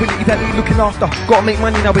responsibility that need looking after. Gotta make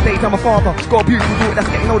money nowadays, I'm a father. Got a beautiful daughter that's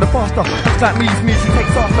getting older faster. Looks like music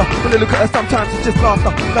takes after. When I look at her sometimes it's just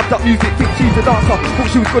laughter. Loved up music, think she's a dancer. Thought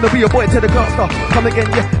she was gonna be a boy till the gangster. Come again,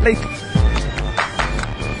 yeah, late.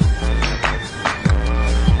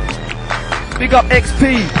 Big up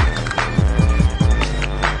XP.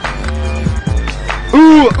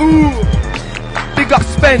 Ooh. Big up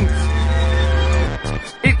Spence.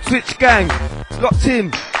 Ipswich gang. Locked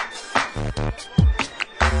in.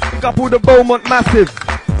 Big up all the Beaumont Massive.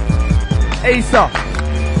 Asa.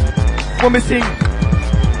 One missing.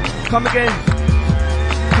 Come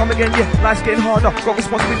again, yeah, life's getting harder. Got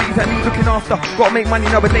responsibilities that need looking after. Gotta make money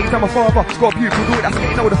nowadays, I'm a father. Got a beautiful daughter that's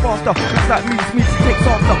getting older faster. Looks like music takes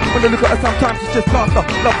after. When I look at her sometimes it's just laughter.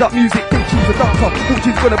 Loved up music, think she's a dancer. Thought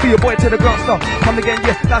she's gonna be a boy till the gangster. Come again,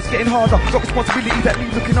 yeah, life's getting harder. Got responsibilities that need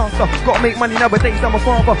looking after. Gotta make money nowadays, I'm a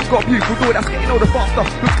father. Got a beautiful daughter that's getting older faster.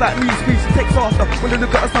 Looks like music takes after. When I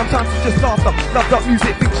look at her sometimes it's just laughter. Loved up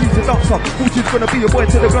music, think she's a dancer. Thought she's gonna be a boy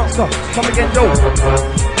till the gangster. Come again, yo.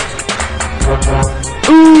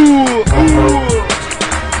 Ooh.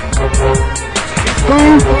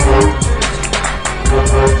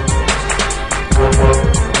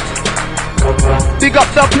 Big up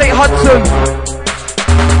the plate Hudson.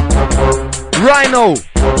 Rhino.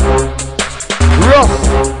 Ross.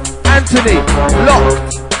 Anthony. Locked.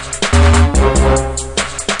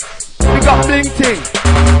 Big up Bling Ting.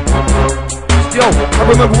 Yo, I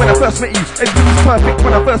remember when I first met you. Everything was perfect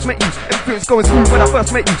when I first met you. Everything was going smooth when I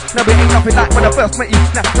first met you. Now it ain't nothing like when I first met you.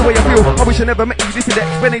 Now the way I feel, I wish I never met you. This is the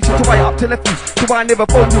explanation to why I up to left you. To why I never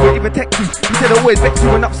phoned you or even text you. You said I always vex you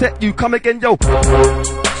and upset you. Come again, yo.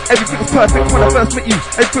 Everything was perfect when I first met you.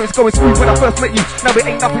 Everything was going smooth when I first met you. Now it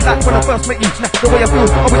ain't nothing like when I first met you. Now the way I feel,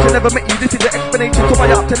 I wish I never met you. This is the explanation to why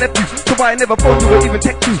I up to left you. To why I never phoned you or even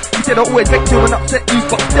text you. You said I always vex you and upset you.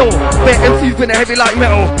 But still, bare MC's been heavy like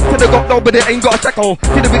metal. Said I got low but it ain't got a shackle.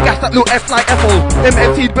 Did a big gas that little F like Ethel. Them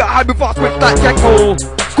MC's better hide before I switch like Jekyll.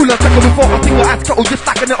 Cool on second before I think I ass kettle just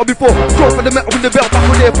like a nettle before. Draw for the metal with the belt back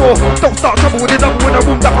with there for. Don't start trouble with the double when I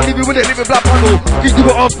room that I leave you with it, leave it black puddle. Give you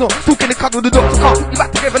an arms not talking the cuddle, the doctor can't put you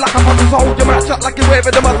back together like a puzzle. So hold your mouth shut like you're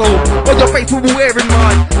wearing the muzzle. On your face we will wear in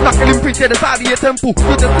mine. Knuckling prints at the side of your temple.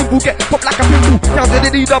 You're just simple, get pop like a pimple. Down to the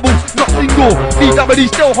D double, not single. D double D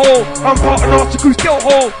still whole. I'm part of an article still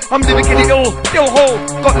whole. I'm living in it all, still whole.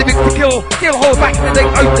 Got lyrics to kill, still whole. Back in the day,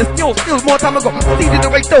 still more time ago. Seed in the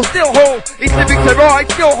race, still whole. It's lyrics are right,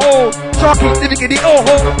 still whole. Sharky, living in the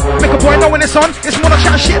oh-ho. Make a boy know when it's on. It's more like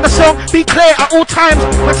chat shit in the song. Be clear at all times.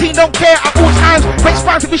 My team don't care at all times. Makes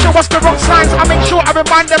fans to be sure what's the wrong signs. I make sure I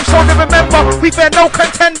remind them so they remember. We fear no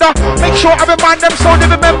contender. Make sure I remind them so they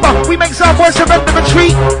remember. We make sound boys surrender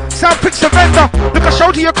retreat. Sound pricks surrender. Look, I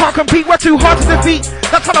showed you can't compete. We're too hard to defeat.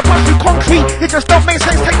 That's how I punch through concrete. It just don't make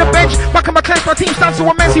sense. Take the bench. Back in my clench. My team stands to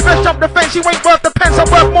immense. He best jump the fence. You ain't worth the pence. I'm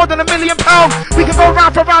worth more than £1 million. We can go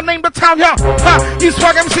round for round. Name the town. Yeah. Ha. You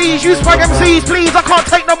swag MCs. You swag MCs, please, I can't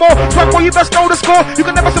take no more. Swag boy, you best know the score. You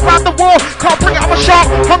can never survive the war. Can't bring it, I'm a shark.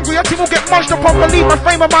 Hungry, your team will get munched upon. Believe my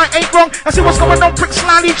frame of mind ain't wrong. I see what's going on, prick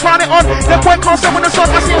slyly trying it on. Their boy can't sell when the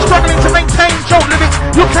sun. I see him struggling to maintain joke lyrics.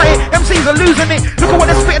 Look at it, MCs are losing it. Look at what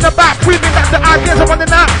they're spitting about, proving that the ideas are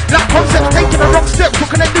running out. Like concepts taking the wrong step. What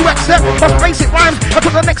can they do except must basic rhymes? I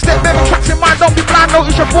took the next step, very tracks in mind. Don't be blind,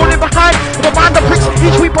 notice you're falling behind. Remind the pricks,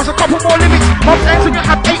 each week was a couple more lyrics. Months ends and you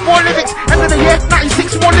have 8 more lyrics. End of the year,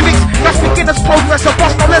 96 more lyrics. That's beginner's progress, a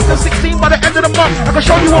boss no less than 16 by the end of the month. I can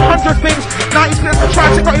can show you 100 things. 90 spins to try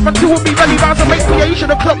to not even two will be ready. Rounds of 8 you should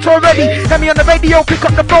have clocked already. Hear me on the radio, pick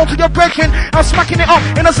up the phone to your brethren. I'm smacking it up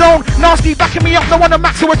in a zone. Nasty backing me up, no one to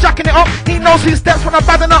max who was jacking it up. He knows his steps when I'm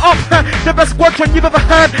badding it up. The best squadron you've ever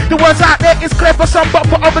heard. The words out there is clear for some, but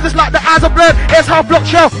for others it's like the eyes are blurred. Here's half block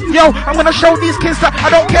show. Yo, I'm gonna show these kids that I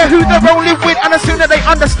don't care who they're rolling with, and as soon as they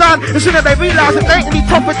understand, as soon as they realize that they ain't really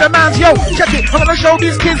tough with the mans. Yo, check it. I'm gonna show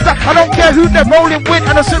these kids that I don't care who they're rolling with,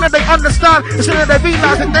 and as soon as they understand, as soon as they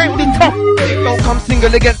realize that they ain't really tough. Don't come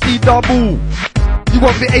single against the double. You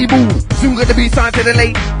won't be able. Soon gonna be signed to the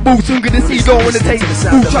late. Boo, soon gonna see don't wanna take.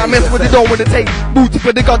 Boo, try mess with it, don't wanna take. Boo, to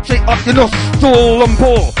put the gun straight up your nostril and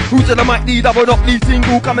pour. Who said I might need double, not need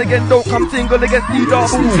single? Come again, don't come single against the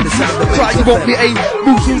double. Try, you won't be able.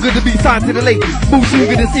 Boo, soon gonna be signed to the late. Boo, soon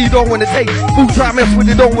gonna see don't wanna take. Boo, try mess with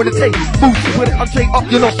it, don't wanna take. Boo, to put it gun straight up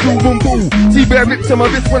your nostril and pour. See bare rips on my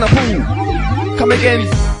wrist when I pull. Come again.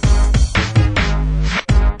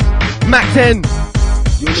 Mac 10.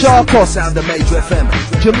 Sharkos, sound of Major FM.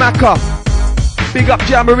 Jamaica, big up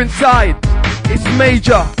Jammer inside. It's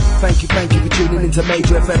Major. Thank you for tuning into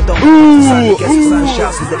Major FM. Don't Ooh, forget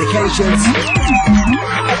shouts and dedications.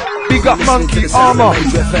 Big up Monkey Armor,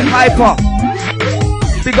 Hyper.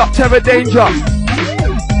 Big up Terror Danger.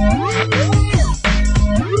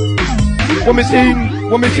 What me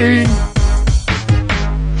sing?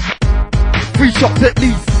 3 shots at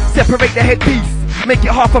least. Separate the headpiece. Make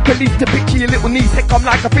it half a police to picture your little niece. Heck, I'm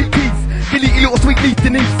like a 3 piece. Delete your little sweet niece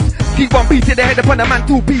Denise. Keep 1 piece to the head upon a man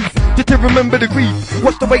 2 piece. Just to remember the grief.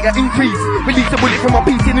 Watch the weight increase. Release a bullet from a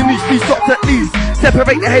piece in the niche. 3 shots at least.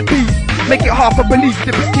 Separate the headpiece. Make it half a police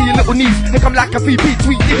to picture your little niece. Heck, I'm like a 3 piece.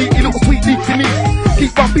 Sweet delete your little sweet niece Denise.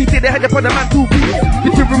 Keep 1 piece to the head upon a man 2 piece.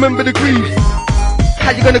 Just to remember the grief. How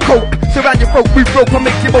you gonna cope? Surround your throat, we rope and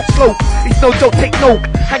make your boat slow. It's no joke, take note.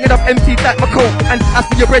 Hanging up MCs like my coat. And as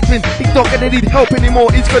for your brethren, he's not gonna need help anymore,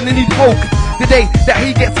 he's gonna need hope. The day that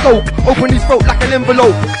he gets scope, open his throat like an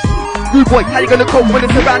envelope. Rude boy, how you gonna cope when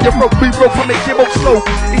it's around your throat? We rope and make your boat slow.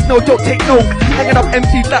 It's no joke, take note. Hanging up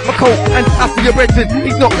MCs like my coat. And as for your brethren,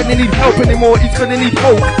 he's not gonna need help anymore, he's gonna need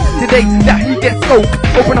hope. The day that he gets scope,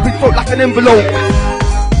 open up his throat like an envelope.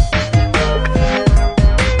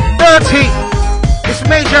 Dirty. It's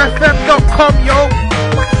MajorFM.com, yo.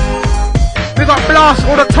 We got Blast,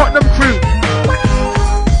 all the Tottenham crew.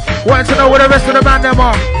 Wanting to know where the rest of the man them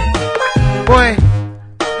are. Boy,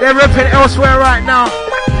 they're ripping elsewhere right now.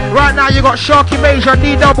 Right now you got Sharky Major,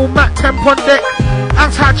 D-Double, Mac 10 on deck.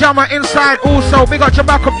 Anti-Jammer inside also. We got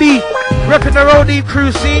Jamakabi, ripping the roadie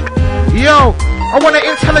crew scene. Yo, I want an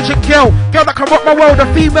intelligent girl that can rock my world, a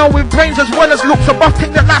female with brains as well as looks, a buff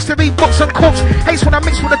thing that likes to read books and cooks, hates when I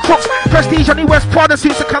mix with the crooks, prestige only wears Prada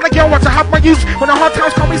suits, the kind of girl want to have my use, when the hard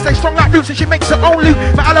times come we stay strong like roots, and she makes her own loot,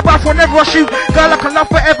 my alibi for whenever I shoot, girl I can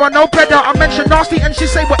love forever, no better, I mention nasty and she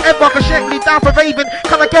say whatever, cause she ain't really down for raving,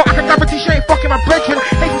 kind of girl I can guarantee she ain't fucking my brethren,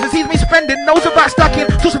 haters that sees me spending, knows about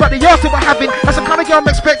stacking, talks about the yards that we're having, that's the kind of girl I'm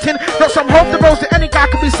expecting, not some hope the roles that any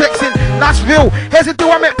guy can be sexing, that's real, here's a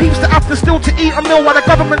deal, I met peeps that have to still to eat a meal, while the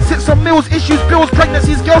government sits on meals, issues, bills,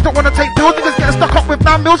 pregnancies, girls don't want to take bills, niggas getting stuck up with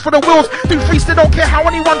 9 mils for the wheels, do free still don't care how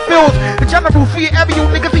anyone feels, the general for your area, you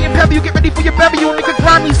nigga for your pebble, you get ready for your burial, nigga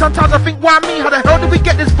grimy, sometimes I think why me, how the hell did we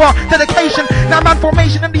get this far, dedication, now man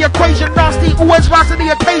formation in the equation, nasty, always rise to the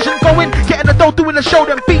occasion, go in, getting the dough, doing the show,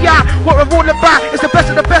 then B.I., what we're all about, it's the best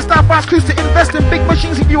of the best, I fast cruise to invest in big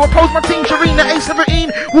machines, if you oppose my team, Sharina,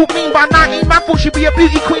 A17, whoop mean by 19, man thought she'd be a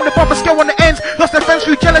beauty queen, the bumper scale on the ends, lost her friends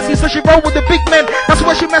through jealousy, so she rolled with the big men, that's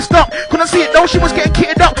where she messed up, couldn't see it though, she was getting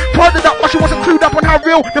kitted up, prodded up, but she wasn't clued up on how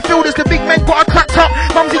real the field is, the big men got her cracked up,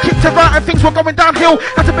 Mumsy kicked her out and things were going downhill,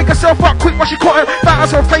 had to pick herself up quick while she caught her, that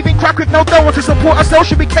was her flaving crack with no dough, to support herself,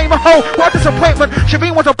 she became a hoe, what a disappointment,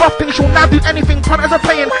 Shireen was a buff thing, she'll now do anything, punters are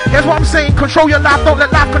paying, here's what I'm saying, control your life, don't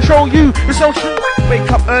let life control you, it's so true. Wake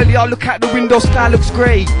up early, I look out the window, sky looks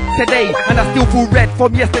grey today, and I still feel red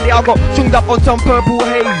from yesterday, I got chunged up on some purple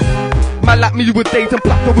haze. Man like me with days and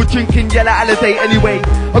black over drinking yellow holiday anyway.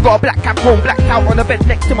 I got a black cap home, blacked out on the bed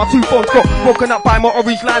next to my 2 phones. Got woken up by my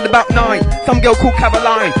orange line about 9. Some girl called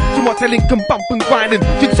Caroline, she wants to link and bump and grind and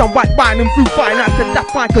drink some white wine and through fine. I said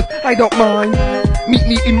that's fine cause I don't mind. Meet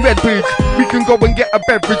me in Redbridge, we can go and get a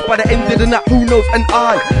beverage. By the end of the night, who knows, and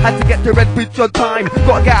I had to get to Redbridge on time.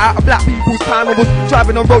 Gotta get out of black people's time, I was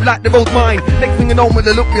driving on road like the road's mine. Next thing you know when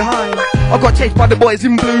I look behind, I got chased by the boys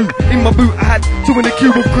in blue. In my boot I had 2 in a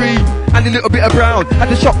cube of green and a little bit of brown. Had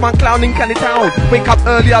to shop man clown in Canny Town. Wake up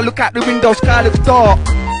early, I look out the window, sky looks dark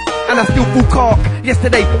and I still full cark.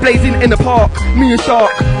 Yesterday, blazing in the park, me and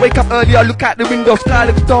Shark. Wake up early, I look out the window, sky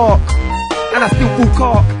looks dark and I still full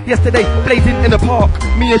cark. Yesterday, blazing in the park,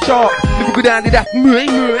 me and Shark. Never go down to that,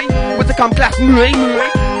 with the come class,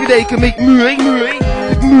 they can make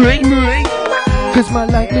cause man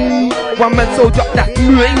like me, one man so drop that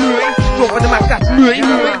drop for the max, that's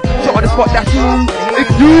shot on the spot, that's if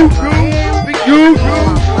you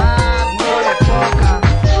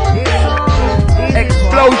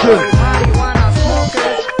explosion.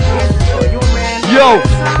 Yo,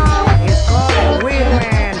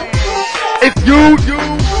 if you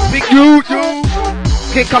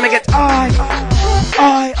can't come and get I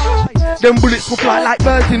them bullets will fly like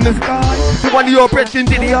birds in the sky. The one of your brethren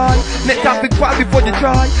did the eye. Next time big fight before you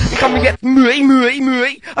try. You come and get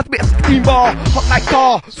I spit a 16 bar, hot like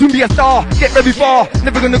tar, soon be a star. Get ready for,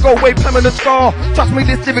 never gonna go away, permanent scar. Trust me,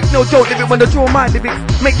 this lyrics, no joke lyric. When I draw my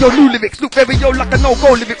lyrics, make your new lyrics look very yo like a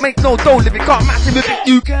no-go lyric. Make no dough lyric, can't match him if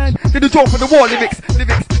you can. Did the draw for the war lyrics,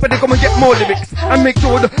 but they come and get more lyrics. And make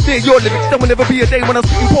sure that they're your lyrics. There will never be a day when I'm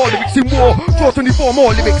spitting poor lyrics in war. Draw 24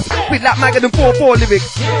 more lyrics, spit like Maggot and 4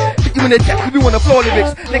 lyrics. Hit you in the chest if you wanna floor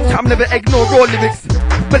lyrics. Next time never ignore raw lyrics,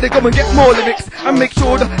 but they come and get more lyrics. And make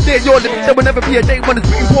sure that they're your lyrics. There will never be a day when I'm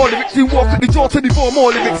spitting poor lyrics in war. Quickly draw 24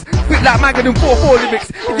 more lyrics, spit like Maggot and 4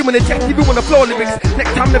 lyrics. Hit you in the chest if you wanna floor lyrics.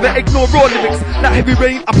 Next time never ignore raw lyrics. Like heavy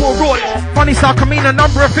rain, I pour raw lyrics. Funny style can mean a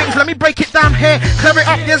number of things. Let me break it down here, clear it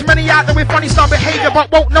up. There's many out there with funny style behavior,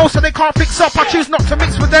 but won't know, so they can't fix up. I choose not to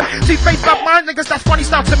mix with them. See face bad mind niggas, that's funny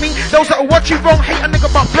style to me. Those that will watch you wrong, hate a nigga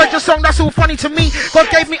but pleasure song, that's all funny to me. God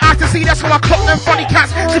gave me eyes to see, that's why I clock them funny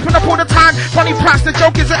cats. Sipping up all the time, funny prats. The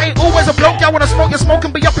joke is it ain't always a bloke. Y'all wanna smoke, you smoke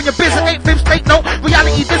and be up in your biz. It ain't fibs, take no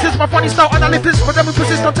reality. This is my funny style analysis. For them who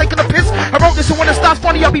persist on taking a piss, I wrote this and when it starts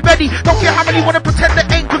funny, I'll be ready. Don't care how many wanna pretend they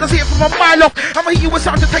ain't, cause I see it from a mile off. I'ma hit you with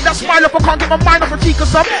something to take that smile off. I can't get my mind off a cheek or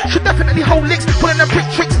some. Should definitely hold licks, pulling them brick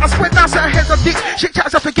tricks. I swear down certain heads of dicks. Shit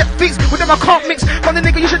chats I forget fix. With them I can't mix. From the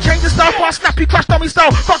nigga you should change the style. For I snap you crash dummy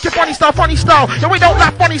style. Fuck your funny style. Yo, we don't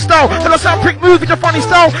like funny style. Till I sound prick move with your funny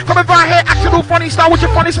style. Coming right here acting all funny style. With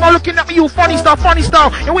your funny smile looking at me, you funny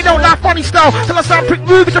style. Yo, we don't like funny style. Till I sound prick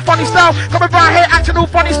move with your funny style. Coming right here acting all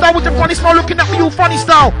funny style. With your funny smile looking at me, you funny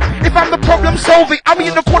style. If I'm the problem, solve it. I'll be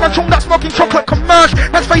in the corner chung that smoking chocolate commercial.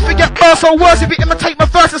 Man's faith forget burst or worse if you imitate my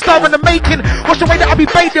verse and style in the making. Watch the way that I be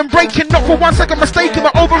bathing, breaking. Not for 1 second mistaken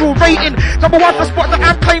my overall rating. Number 1 for spot that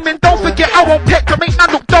I'm claiming. Don't forget I won't peck to make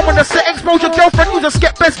man look dumb on the set. Expose your girlfriend, who's a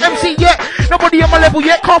skep best MC yet. Nobody on my level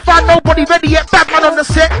yet. Can't find nobody ready yet. Bad man on the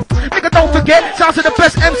set. Nigga don't forget, sounds to the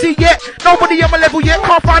best MC yet. Nobody on my level yet.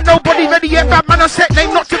 Can't find nobody ready yet. Bad man on set,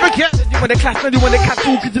 name not to forget. You wanna clash and you wanna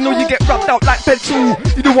cancel, cause you know you get rubbed out like pencil.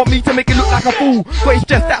 You don't want me to make it look like a fool, but it's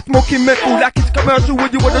just that smoking mental. Like it's commercial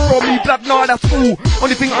when you wanna draw me blood, nah that's fool.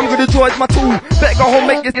 Only thing I'm gonna draw is my tool. Better go home,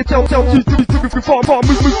 make yourself far,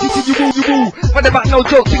 move, you rule. But about no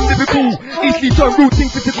joke, things lyrical. Easily turn rude,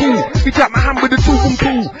 things physical. We trap my hand with a tool from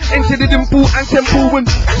pool. Enter the dimple and temple. And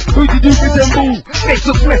who did you resemble? Face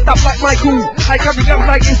looks messed up like Michael. I carry guns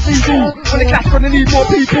like it's legal. When the clash gonna need more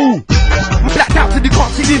people. I'm blacked out till you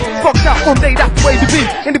can't see this. Fucked out one day, that's the way we've been.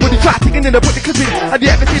 Anybody try taking in, I put the clip in. Have you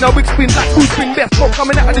ever seen a wig spin like food spin? Best smoke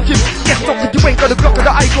coming out of the gym. Guess not, cause you ain't got the block of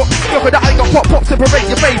the eye got. Block of the eye got, pop, separate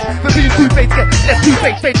your face. But being two-faced, get less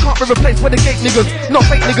two-faced. Fake can't be replaced with the gate niggas. Not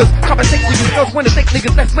fake niggas, come and take niggas. Girls wanna take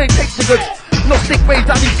niggas, let's make take niggas. No slick ways,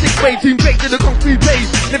 I need slick ways. Team baked in the concrete blaze.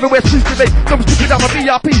 Never wear suits today, some stupid, I'm a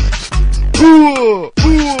VIP.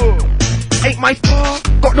 Ain't my spa.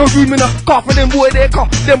 Got no room in a car for them boy there, car.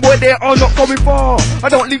 Them boy there are not coming far. I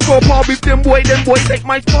don't leave no par with them boys ain't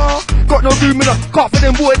my spa. Got no room in a car for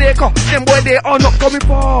them boy there, car. Them boy there are not coming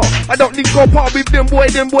far. I don't leave no par with them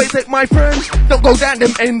boys ain't my friends. Don't go down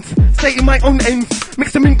them ends, stay in my own ends.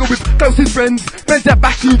 Mix and mingle with closest friends. Friends that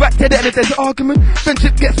back you right to the end of the argument.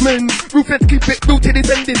 Friendship gets men's. Real friends keep it real till it's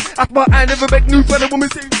ending. That's why I never make news when a woman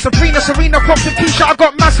sings. Serena, props and Keisha. I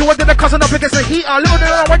got mass who I did a cousin up against the heater. Little did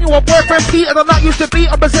I know when you were boyfriend Peter. The night used to be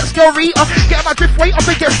a berserk skill reader. Get my drift weight up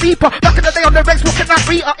and get steeper. Back in the day on the Rex walking that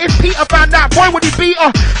Rita. If Peter found that boy would he beat her?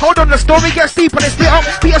 Hold on, the story gets deeper. They split up.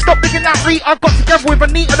 Peter stopped digging that Rita. Got together with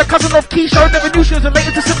Anita, the cousin of Keisha. Never knew she was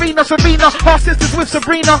related to Serena. Half sisters with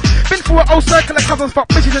Sabrina. Been through an old circle of cousins, fuck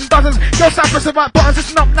bitches and dozens. Yo, Cypress the right buttons.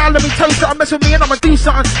 Listen up now, let me tell you something. Mess with me and I'ma do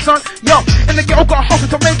something, son. Yo, in the ghetto got a hustle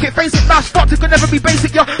to make it. Face it, last spot, it could never be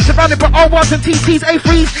basic. Yo, surrounded by R1s and TTs,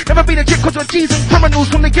 A3s. Never been a jit cause we're G's and criminals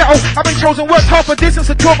from the ghetto. I've been chosen, worked hard for this and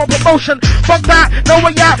secure my promotion. Fuck that, no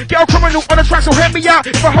way out. Ghetto criminal on the track, so hear me out.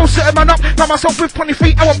 If a whole certain man up, found myself with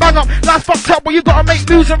 23 hour bang up. Life fucked up, but you gotta make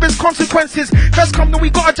moves and risk consequences. First come, then we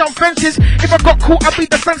gotta jump fences. If I got caught, I'd be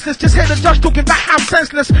defenseless. senseless. Just hear the judge talking about how I'm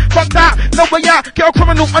senseless. Fuck that, no way out. Get a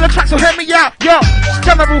criminal on the track, so hear me out. Yo,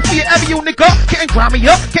 general for your ever, you nigga. Getting grimy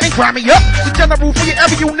up, getting grimy up. The general for your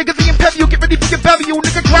ever, you nigga. The imperial, get ready for your belly, you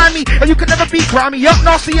nigga. Grimy, and you can never be grimy up.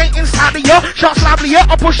 Nasty ain't inside of ya. Shots lively up,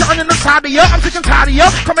 I push it on in the side of ya. I'm sick and tired of ya.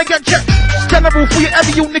 Come and get checked. General for your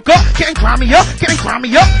ever, you nigga. Getting grimy up, getting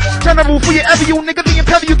grimy up. General for your ever, you nigga. The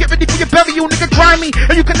imperial, get ready for your belly, you nigga. Grimy,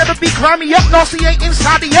 and you can never be grimy up. Nasty ain't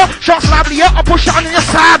inside of ya. Shots lively up, I push it on in your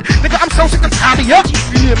side. Nigga, I'm so sick and tired of ya.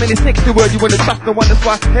 You hear me, it's next to word, you wanna trust the one that's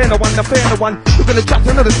why hear no one, the fair no one. You're gonna trust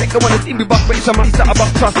another stick, the one that's in me buck, but it's a must that I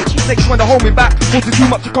must trust. Next wanna hold me back, forces too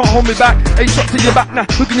much, you can't hold me back. A shot to your back now,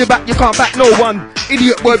 look in your back, you can't back no one.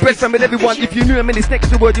 Idiot word, bread from with everyone. If you knew him in this next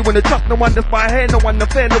to word, you wanna trust no one, that's why I hear no one, the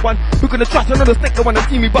fair no one. You're gonna trust another stick, the one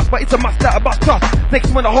that's in me buck, but it's a must that I must trust.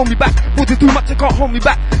 Next wanna hold me back, forces too much, you can't hold me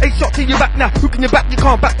back. A shot to your back now, look in your back, you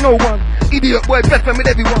can't back no one. Idiot word, bread from with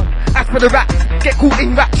everyone. As for the rats, get caught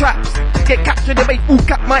in rat traps. Get captured, the bait, all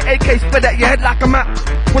cap my AK, spread out your head like a map.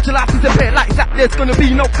 Watch your life disappear like that, there's gonna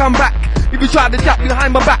be no comeback. If you try to jab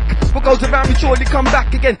behind my back, what goes around me surely come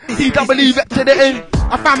back again. DWE rep to the end.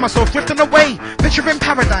 I found myself drifting away, picturing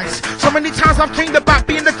paradise. So many times I've dreamed about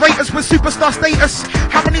being the greatest with superstar status.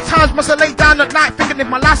 How many times must I lay down at night thinking if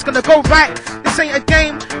my life's gonna go right? This ain't a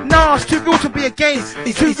game, nah, it's too real to be a game.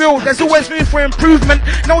 It's too real, there's always room for improvement.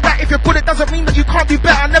 Know that if you're good, it doesn't mean that you can't do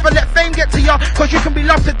better. Never let fame get to ya, cause you can be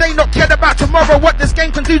loved today, not cared about tomorrow. What this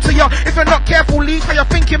game can do to ya. If you're not careful, leave how you're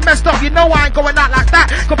thinking messed up. You know I ain't going out like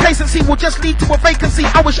that. Complacency will just lead to a vacancy.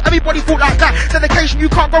 I wish everybody thought like that. Dedication, you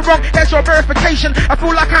can't go wrong, here's your verification. I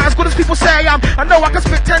feel like I'm as good as people say I am. I know I can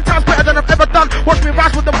spit 10 times better than I've ever done. Watch me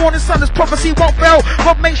rise with the morning sun, this prophecy won't fail.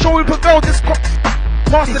 God make sure we prevail. This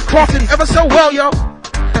mastered crafted ever so well, yo.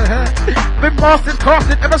 Been mastered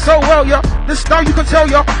crafted ever so well, yo. This now you can tell,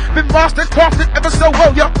 yo. Been mastered crafted ever so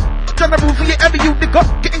well, yo. General for your ever, you nigga.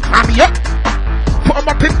 Getting clammy up. Put on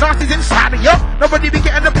my pimp nasties inside of yo. Nobody be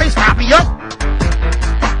getting the place happy up.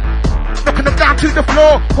 Knocking them down to the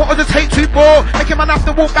floor. What does take two ball? Making man have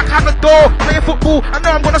to walk back out the door. Playing football, I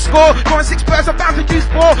know I'm gonna score. Drawing 6 birds, I'm bound to juice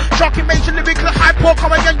 4. Sharking major lyrical high pour.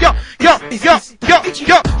 Come again, yo.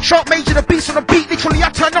 Shark major, the beast on the beat. Literally, I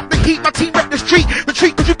turn up the heat. My team rep the street.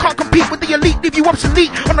 Retreat, cause you can't compete with the elite. Leave you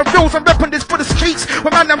obsolete. On the rails, I'm repping this for the streets.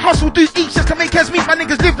 When man them hustle, do each just to make ends meet. My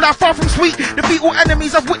niggas live life far from sweet. Defeat all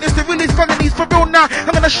enemies. I've witnessed the realest felonies for real now.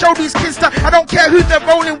 I'm gonna show these kids that I don't care who they're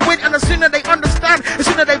rolling with. And the sooner they understand, the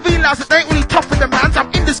sooner they realize that they ain't really tough with the mans.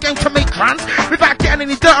 I'm in this game to make grands without getting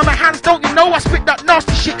any dirt on my hands. Don't you know I spit that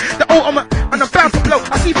nasty shit, the ultimate, and I'm bound to blow.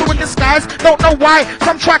 I see through in disguise, don't know why.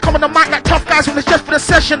 Some try come on the mic like tough guys when it's just for the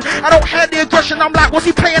session. I don't hear the aggression, I'm like, what's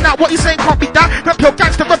he playing out? What he saying can't be that. Rep your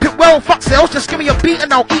gangster, rep it well, fuck sales. Just give me a beat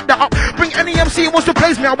and I'll eat that up. Bring any MC who wants to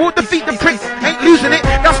blaze me, I will defeat the prick. Ain't losing it,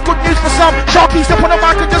 that's good news for some. Sharky step on the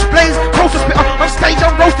mic and just blaze. Closer spitter on stage,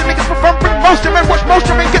 I'm roasting niggas for fun. Bring most of men, watch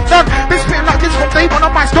most of men get done. Been spitting like this from day one,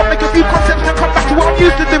 I might stop, make a few concepts and come back to what I'm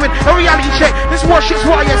used to doing. A reality check, this war shit's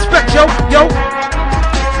what I expect, yo.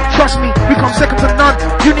 Trust me, we come second to none.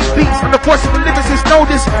 Unique beats and the voice of the lyricist know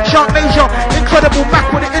this. Shark Major, incredible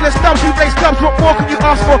Mac with the inner stubs. We raise clubs, what more can you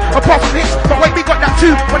ask for? Apart from hits, but wait, we got that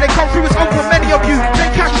too. When they come through, it's open for many of you. They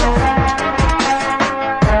catch up.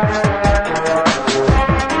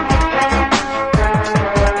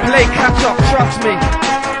 Play catch up, trust me.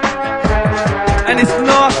 And it's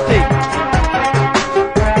nasty.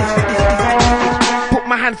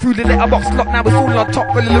 My hand through the letterbox lock, now it's all on top.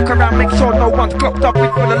 Gonna look around, make sure no one's clocked up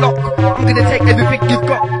with full of lock. I'm gonna take everything you've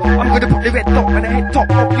got. I'm gonna put the red dot on the head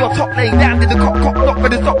top of your top, laying down in the cock, not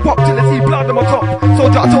gonna stop pop till I see blood on my top.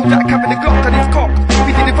 Soldier, I told you I carry the Glock and it's cocked.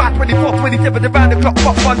 We did it 5, 24, 27 around the clock,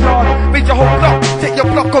 pop 1 yard. Raise your whole block, take your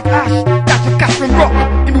block of ash. That's your gas from rock.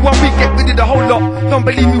 Give me 1 week, get rid of the whole lot. Don't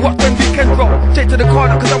believe me, watch when we can drop. Straight to the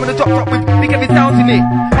corner, cause I'm gonna drop with big heavy sounds in it.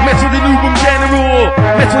 Mess with the new boom general.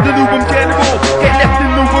 Mess with the new boom general. Get left in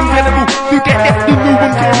new boom general. You get left in new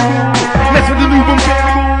boom general. Mess with the new boom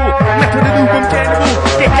general. Mess with the new boom general.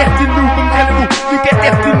 Get left in new boom general. You get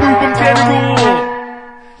left in new boom general.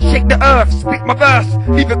 Shake the earth, spit my verse,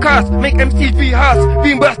 leave a curse, make MCs rehearse,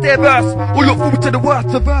 reimburse their verse, or look forward to the worst,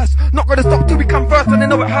 the verse. Not gonna stop till we come first, and they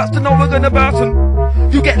know it hurts to know we're gonna burst.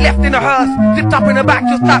 You get left in a hearse, zipped up in the back,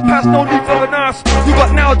 just like past, no need for a nurse. You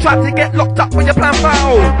got now tried to get locked up when your plan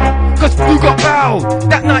foul, cause you got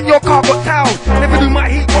fouled. That night your car got towed, never knew my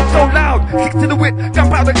heat was so loud. Stick to the whip,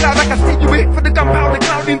 gunpowder cloud, like I see you hit for the gunpowder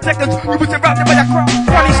cloud in seconds. You was surrounded by that crowd.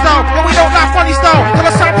 Funny style, no we don't like funny style. Tell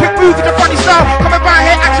us sound quick move with the funny style. Coming right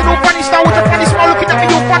here, acting all funny style with the funny smile. Looking at me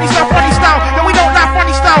all funny style, funny style. No we don't like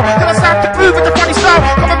funny style. Tell us sound quick move with the funny style.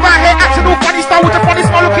 Coming right here, acting all funny style with the funny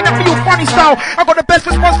smile. Looking at me all funny style. I got the best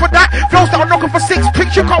response for that. Flows that are knocking for 6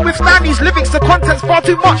 pricks. You can't can't withstand these lyrics, the content's far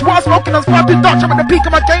too much. What I'm smoking on far too Dutch. I'm at the peak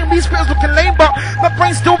of my game, these spitters looking lame, but my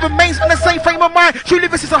brain still remains in the same frame of mind. True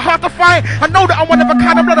lyrics is hard to find. I know that I'm one of a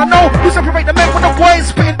kind of blood. I know who separate the men from the boys.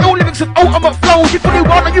 Spitting ill lyrics with ultimate flows. You fully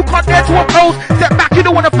well and you can't dare to oppose. Step back, you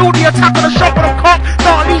don't wanna feel the attack on the shot, but I'm calm.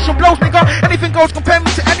 Start unleashing blows, nigga. Anything goes. Compare me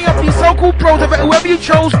to any of these so-called pros. I bet whoever you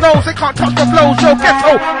chose knows they can't touch the flows. Yo,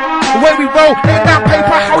 ghetto, the way we roll, ain't that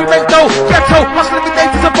paper, how we make dough. Ghetto, hustle every day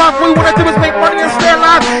to survive. What we wanna do is make money and stay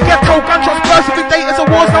alive. Ghetto, gunshots burst every day. It's a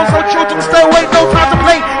war zone, so children stay away. No time to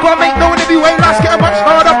play. Gotta make no in every way. Life's getting much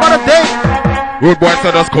harder by the day. Rude boy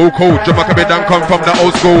said us cool. Jamakabi done come from the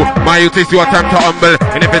old school. My youth is your time to humble.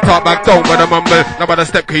 And if you talk back down with a mumble, now by the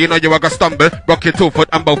step, cause you know you are gonna stumble. Rock your 2 foot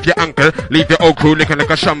and both your ankle. Leave your old crew looking like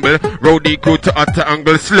a shamble. Roadie crew to utter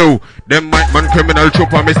angle slow. Them white man criminal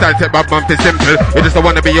trooper, me style take bad man for simple. You just don't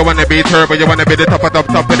wanna be, you wanna be turbo. You wanna be the top of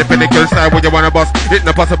the pinnacle style. When you wanna bust, it's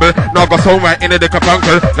not possible. Now go so right in the dick of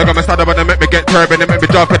uncle. Look at my start but they make me get turbo. They make me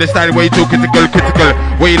drop for the style way too critical.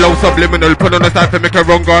 Way low subliminal. Put on the style for make a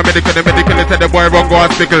wrong or medical. The medical is the boy wrong or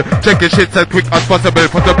hospital. Check your shit as quick as possible.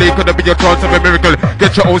 Possibly could be your chance of a miracle.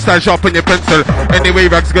 Get your own style sharp on your pencil. Anyway,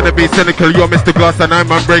 rag's gonna be cynical. You're Mr. Glass and I'm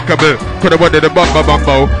unbreakable. Coulda wanted the bumbo.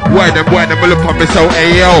 Why them look on me so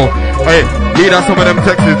ayo. Hey, read out some of them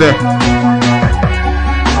texts there.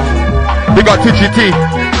 We got TGT.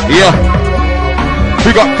 Yeah.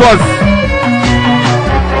 We got Fuzz.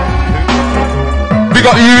 We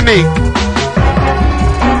got Unique.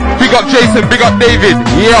 We got Jason. We got David.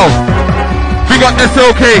 Yo. We got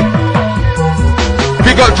SLK.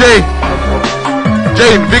 We got Jane.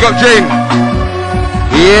 We got Jane.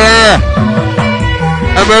 Yeah.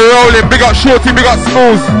 And we're rolling. Big up Shorty. Big up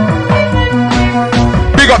Smalls.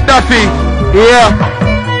 Big up Daffy. Yeah.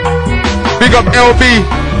 Big up LB.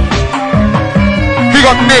 Big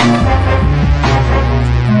up Nick.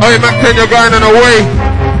 Oh, Mac 10, you're going on away.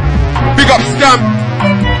 Big up Scam.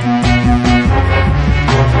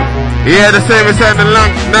 Yeah, the same as saying the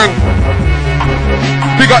Nang.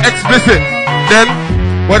 We got Explicit. Then,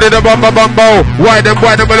 what did the bumbo? Why them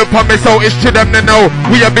will look on me so it's to them to know.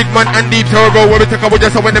 We a big man and deep turbo. When we take a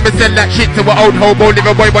just so when them sell that shit to an old hobo. Live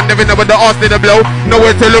a boy one never know what the arse did a blow.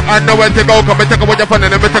 Nowhere to look and nowhere to go. Come and take a with your fun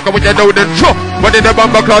and then we take a with your dough. Then chop. What did the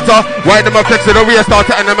bumbo clutter? Why them a flex to the rear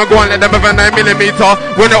starter and them a go and let them have a 9mm.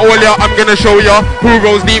 When I all ya, I'm gonna show ya who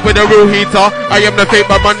rolls deep with a real heater. I am the fake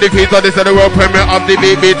but man defeater. This is the world premiere of the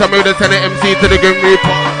beat beat. I'm gonna send an MC to the Grim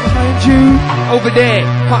Reaper. You over there,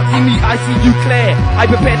 can't see me, I see you clear. I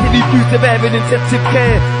prepare to leave you severe and intensive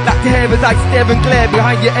care. Like to hear as I stare and glare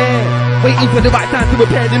behind your ear. Waiting for the right time to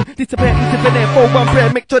repair them. Disappear into thin air, 4-1 prayer.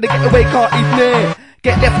 Make sure the getaway car is near.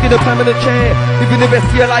 Get left in a permanent chair, living the rest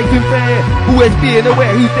of your life in fear. Always being aware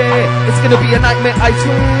who's there. It's gonna be a nightmare, I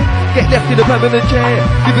swear. Get left in a permanent chair,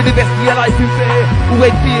 living the rest of your life in fear.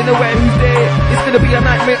 Always being aware who's there. It's gonna be a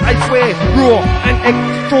nightmare, I swear. Raw and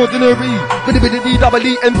extraordinary. With a bit of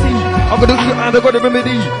D-double-E-M-C. I'm gonna do it and I got a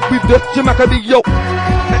remedy. With the Jamakabi, yo.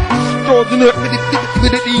 Extraordinary with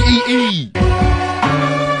the D-E-E.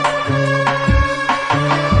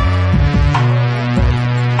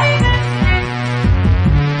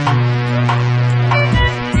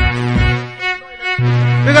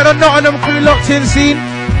 We got a Nottingham crew locked in scene.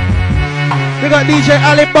 We got DJ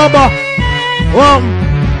Alibaba.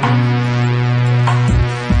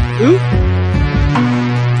 Who?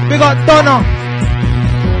 We got Donna.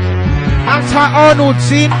 Anti-Arnold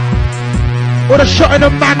scene. What a shot in the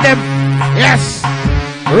man them. Yes.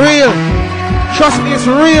 Real. Trust me, it's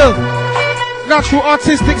real. Natural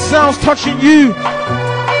artistic sounds touching you.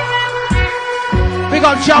 We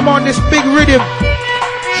got Jam on this big rhythm.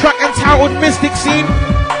 Track entitled Mystic scene.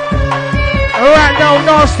 Right now,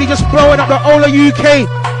 Nasty just blowing up the whole of UK.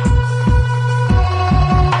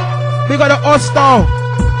 We got the hostile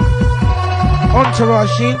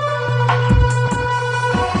entourage scene.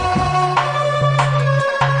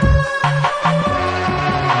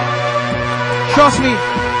 Trust me.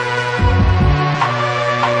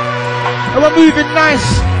 And we're moving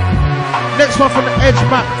nice. Next one from the edge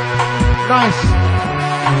map. Nice.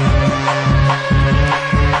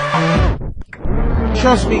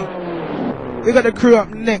 Trust me. We got the crew up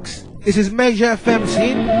next. This is Major FM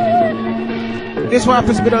scene. This one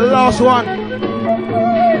happens to be the last one.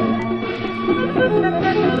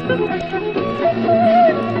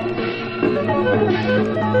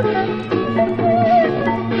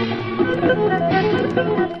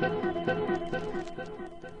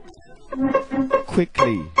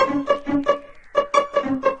 Quickly.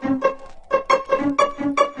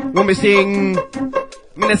 When we sing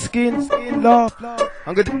Mina skin, love.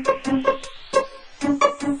 I'm good.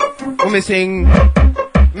 When we sing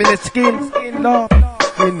Mina skin, love.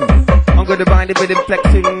 talking. I'm gonna bind it with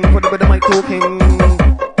flexing, put it with the mic talking.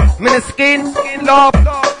 Minute skin, love.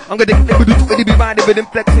 I'm gonna be binding with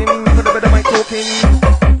flexing, put it with the mic talking.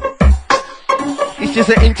 It's just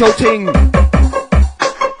an intro thing.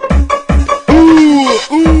 Ooh.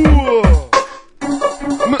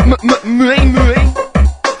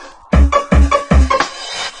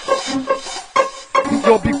 Think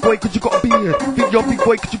you're big boy cause you got a beard. Think you're big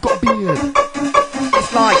boy cause you got a beard.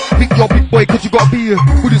 It's like, think you're big boy cause you got a beard.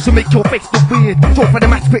 Wouldn't to make your face look weird. Talk for the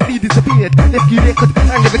match quickly disappeared. Left you there cause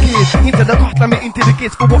I never cared. Into the cost, I'm into the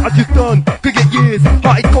kids for what I just done. Could get years,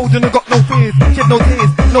 heart is cold and I got no fears. Shed no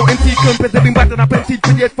tears, no MC compares. They've been bad and I've been for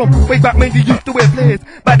years. From way back when they used to wear flares.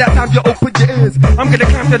 By that time you open your ears. I'm gonna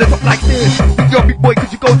climb to the top like stairs. Think you're big boy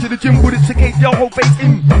cause you go to the gym. Wouldn't shake your whole face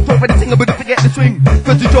in. Talk for the singer but forget the swing.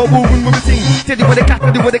 Cause the jaw moving when we sing. Tell you what they clap,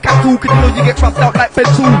 tell you what they cat too. Cause you know you get rubbed out like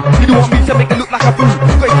pencil. You don't want me to make it look like a fool.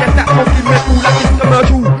 Great guess that smoking red fool like this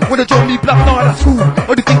commercial. Wanna join me bluff, nah that's cool.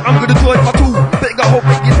 Or do you think I'm gonna join my tool? Better go home,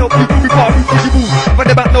 make yourself, you could be far from you move.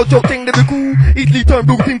 But about no joke thing, they be cool. Easily turn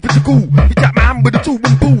blue thing for the cool. You tap my hand with a 2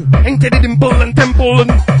 and boo. Ain't it in bull and temple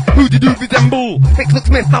and who do you resemble? Hex looks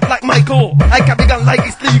messed up like Michael. I can be gun like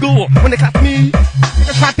it's legal. When they clap me,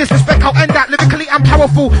 niggas try disrespect, I'll end that. Lyrically, I'm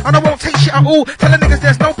powerful, and I won't take shit at all. Tell the niggas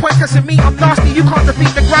there's no point testing me. I'm nasty, you can't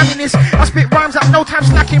defeat the griminess. I spit rhymes at no time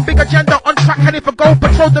slacking. Big agenda on track, heading for gold.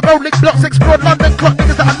 Patrol the road, lick blocks, explore London. Clock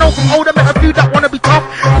niggas that I know from older. Met a few that wanna be tough.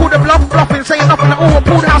 Call the bluff, bluffing, saying nothing at all. A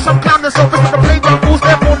pool house, I'm clowning, so it's not the playground rules.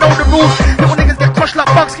 Therefore, know the rules. Little niggas get crushed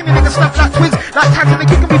like bugs, skinny niggas snap like twigs. Like tags, and they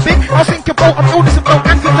can be big. I'll sink your boat, I'm illness and no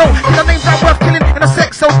antidote. Kill names that worth killing in a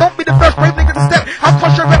sex, so don't be the first brave nigga to step. I'll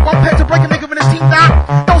crush your rep, one pet to break a nigga with his team down.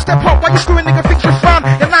 Don't step up, why you screwing nigga, think you frown.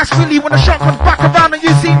 You're nice really when the shark comes back around and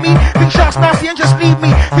you see me. Think shark's nasty and just leave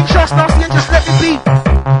me. Think shark's nasty and just let me be.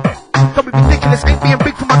 Don't be ridiculous, ain't being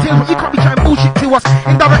big for my team, but you can't be trying bullshit to us.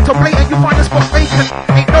 Indirect or blatant, you find the spot vacant.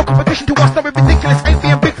 Ain't no competition to us, don't be ridiculous, ain't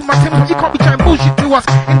being big for my team, but you can't be trying bullshit to us.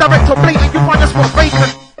 Indirect or blatant, you find the spot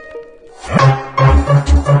vacant.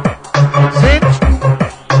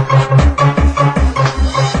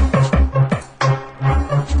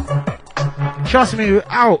 Trust me, we're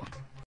out.